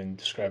can't even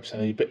describe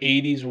 '70s, but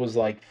 '80s was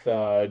like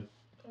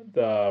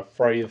the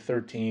Friday the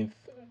 13th,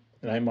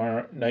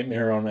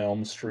 Nightmare on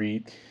Elm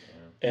Street,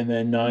 and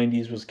then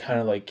 '90s was kind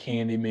of like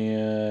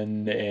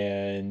Candyman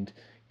and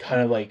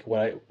kind of like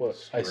what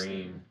I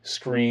Scream.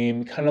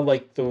 Scream, kind of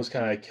like those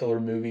kind of killer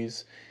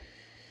movies.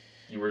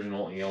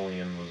 original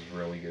Alien was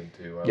really good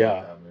too. I like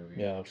Yeah, that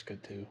movie. yeah, that was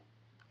good too.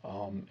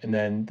 And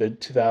then the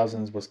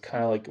 2000s was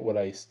kind of like what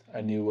I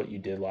knew what you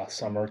did last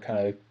summer,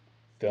 kind of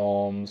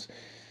films,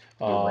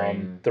 The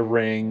Ring. The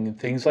Ring,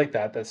 things like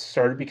that that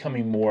started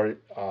becoming more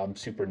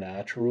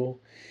supernatural.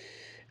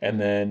 And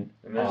then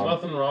And there's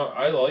nothing wrong.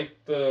 I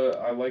like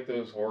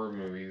those horror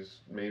movies.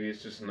 Maybe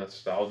it's just a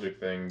nostalgic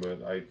thing, but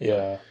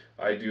yeah,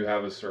 I do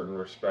have a certain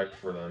respect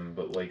for them.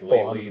 But like oh,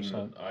 lately,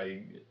 100%.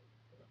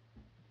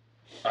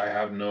 I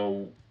have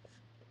no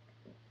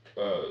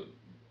uh,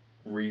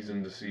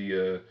 reason to see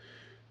a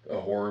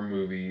horror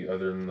movie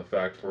other than the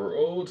fact for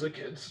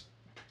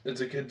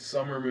it's a kid's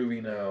summer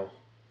movie now.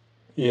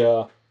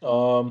 Yeah.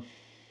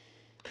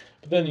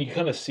 But then you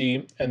kind of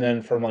see, and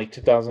then from like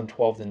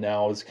 2012 to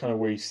now is kind of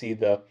where you see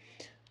the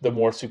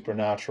more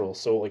supernatural.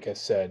 So, like I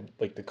said,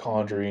 like The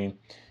Conjuring,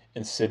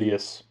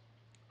 Insidious,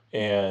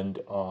 and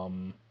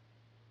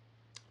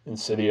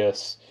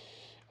Insidious,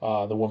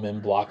 The Woman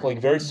in Black, like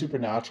very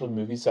supernatural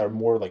movies that are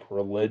more like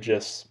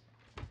religious,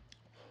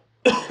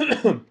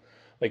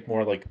 like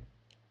more like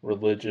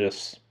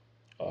religious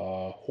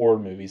horror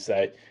movies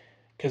that,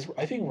 because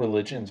I think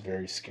religion is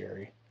very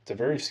scary. It's a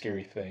very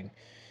scary thing.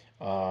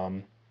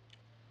 Um,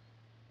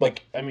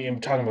 like I mean,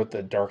 I'm talking about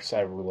the dark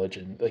side of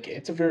religion. Like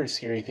it's a very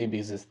scary thing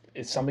because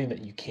it's something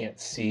that you can't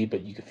see,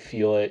 but you can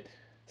feel it,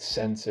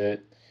 sense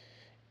it,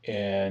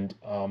 and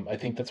I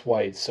think that's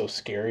why it's so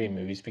scary in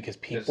movies because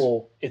It's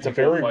people. It's a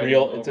people very fighting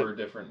real. over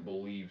different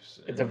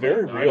beliefs, It's a and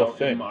very like real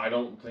thing. I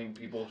don't think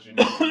people should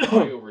need to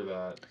die over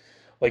that.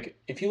 Like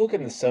if you look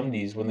in the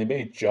 '70s when they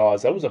made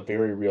Jaws, that was a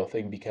very real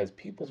thing because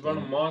people It's about a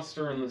didn't.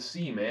 monster in the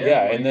sea, Yeah, man. and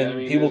Like I then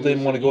mean, people didn't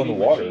it's want an to go in the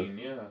eating water. machine.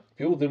 Yeah.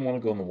 People didn't want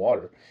to go in the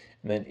water.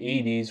 And then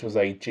 '80s was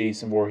like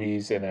Jason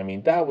Voorhees, and I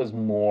mean that was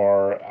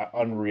more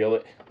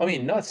unreal. I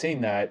mean, not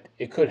saying that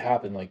it could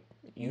happen. Like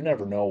you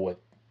never know what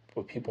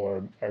people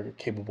are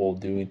capable of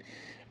doing.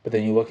 But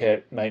then you look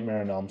at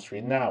Nightmare on Elm Street,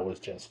 and that was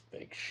just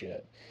fake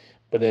shit.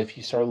 But if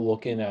you start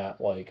looking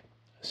at like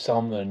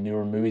some of the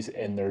newer movies,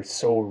 and they're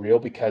so real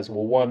because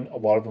well, one, a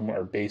lot of them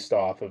are based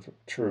off of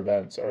true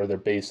events, or they're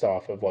based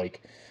off of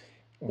like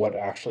what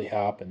actually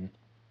happened,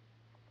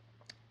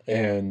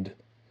 and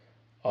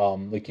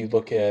like you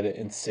look at it,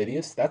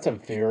 Insidious, that's a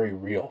very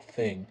real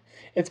thing.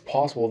 It's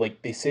possible,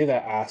 like they say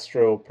that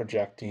astro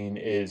projecting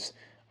is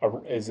a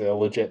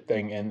legit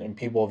thing, and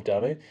people have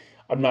done it.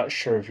 I'm not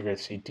sure if you're gonna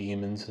see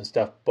demons and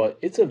stuff, but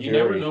it's a You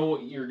never very know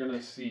what you're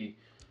gonna see.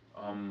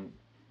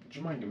 Would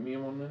you mind giving me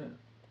 1 minute?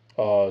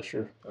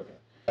 sure. Okay.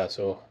 Yeah,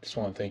 so just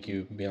want to thank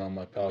you for being on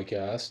my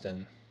podcast,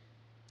 and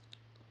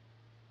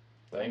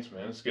Thanks,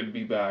 man. It's good to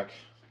be back.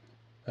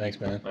 thanks,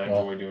 man. I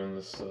Well, enjoy doing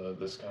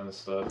this kind of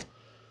stuff.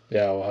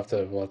 yeah, we'll have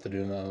to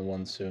do another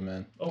one soon,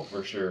 man. Oh,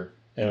 for sure.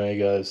 Anyway,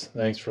 guys,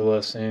 thanks for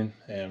listening,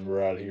 and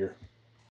we're out of here.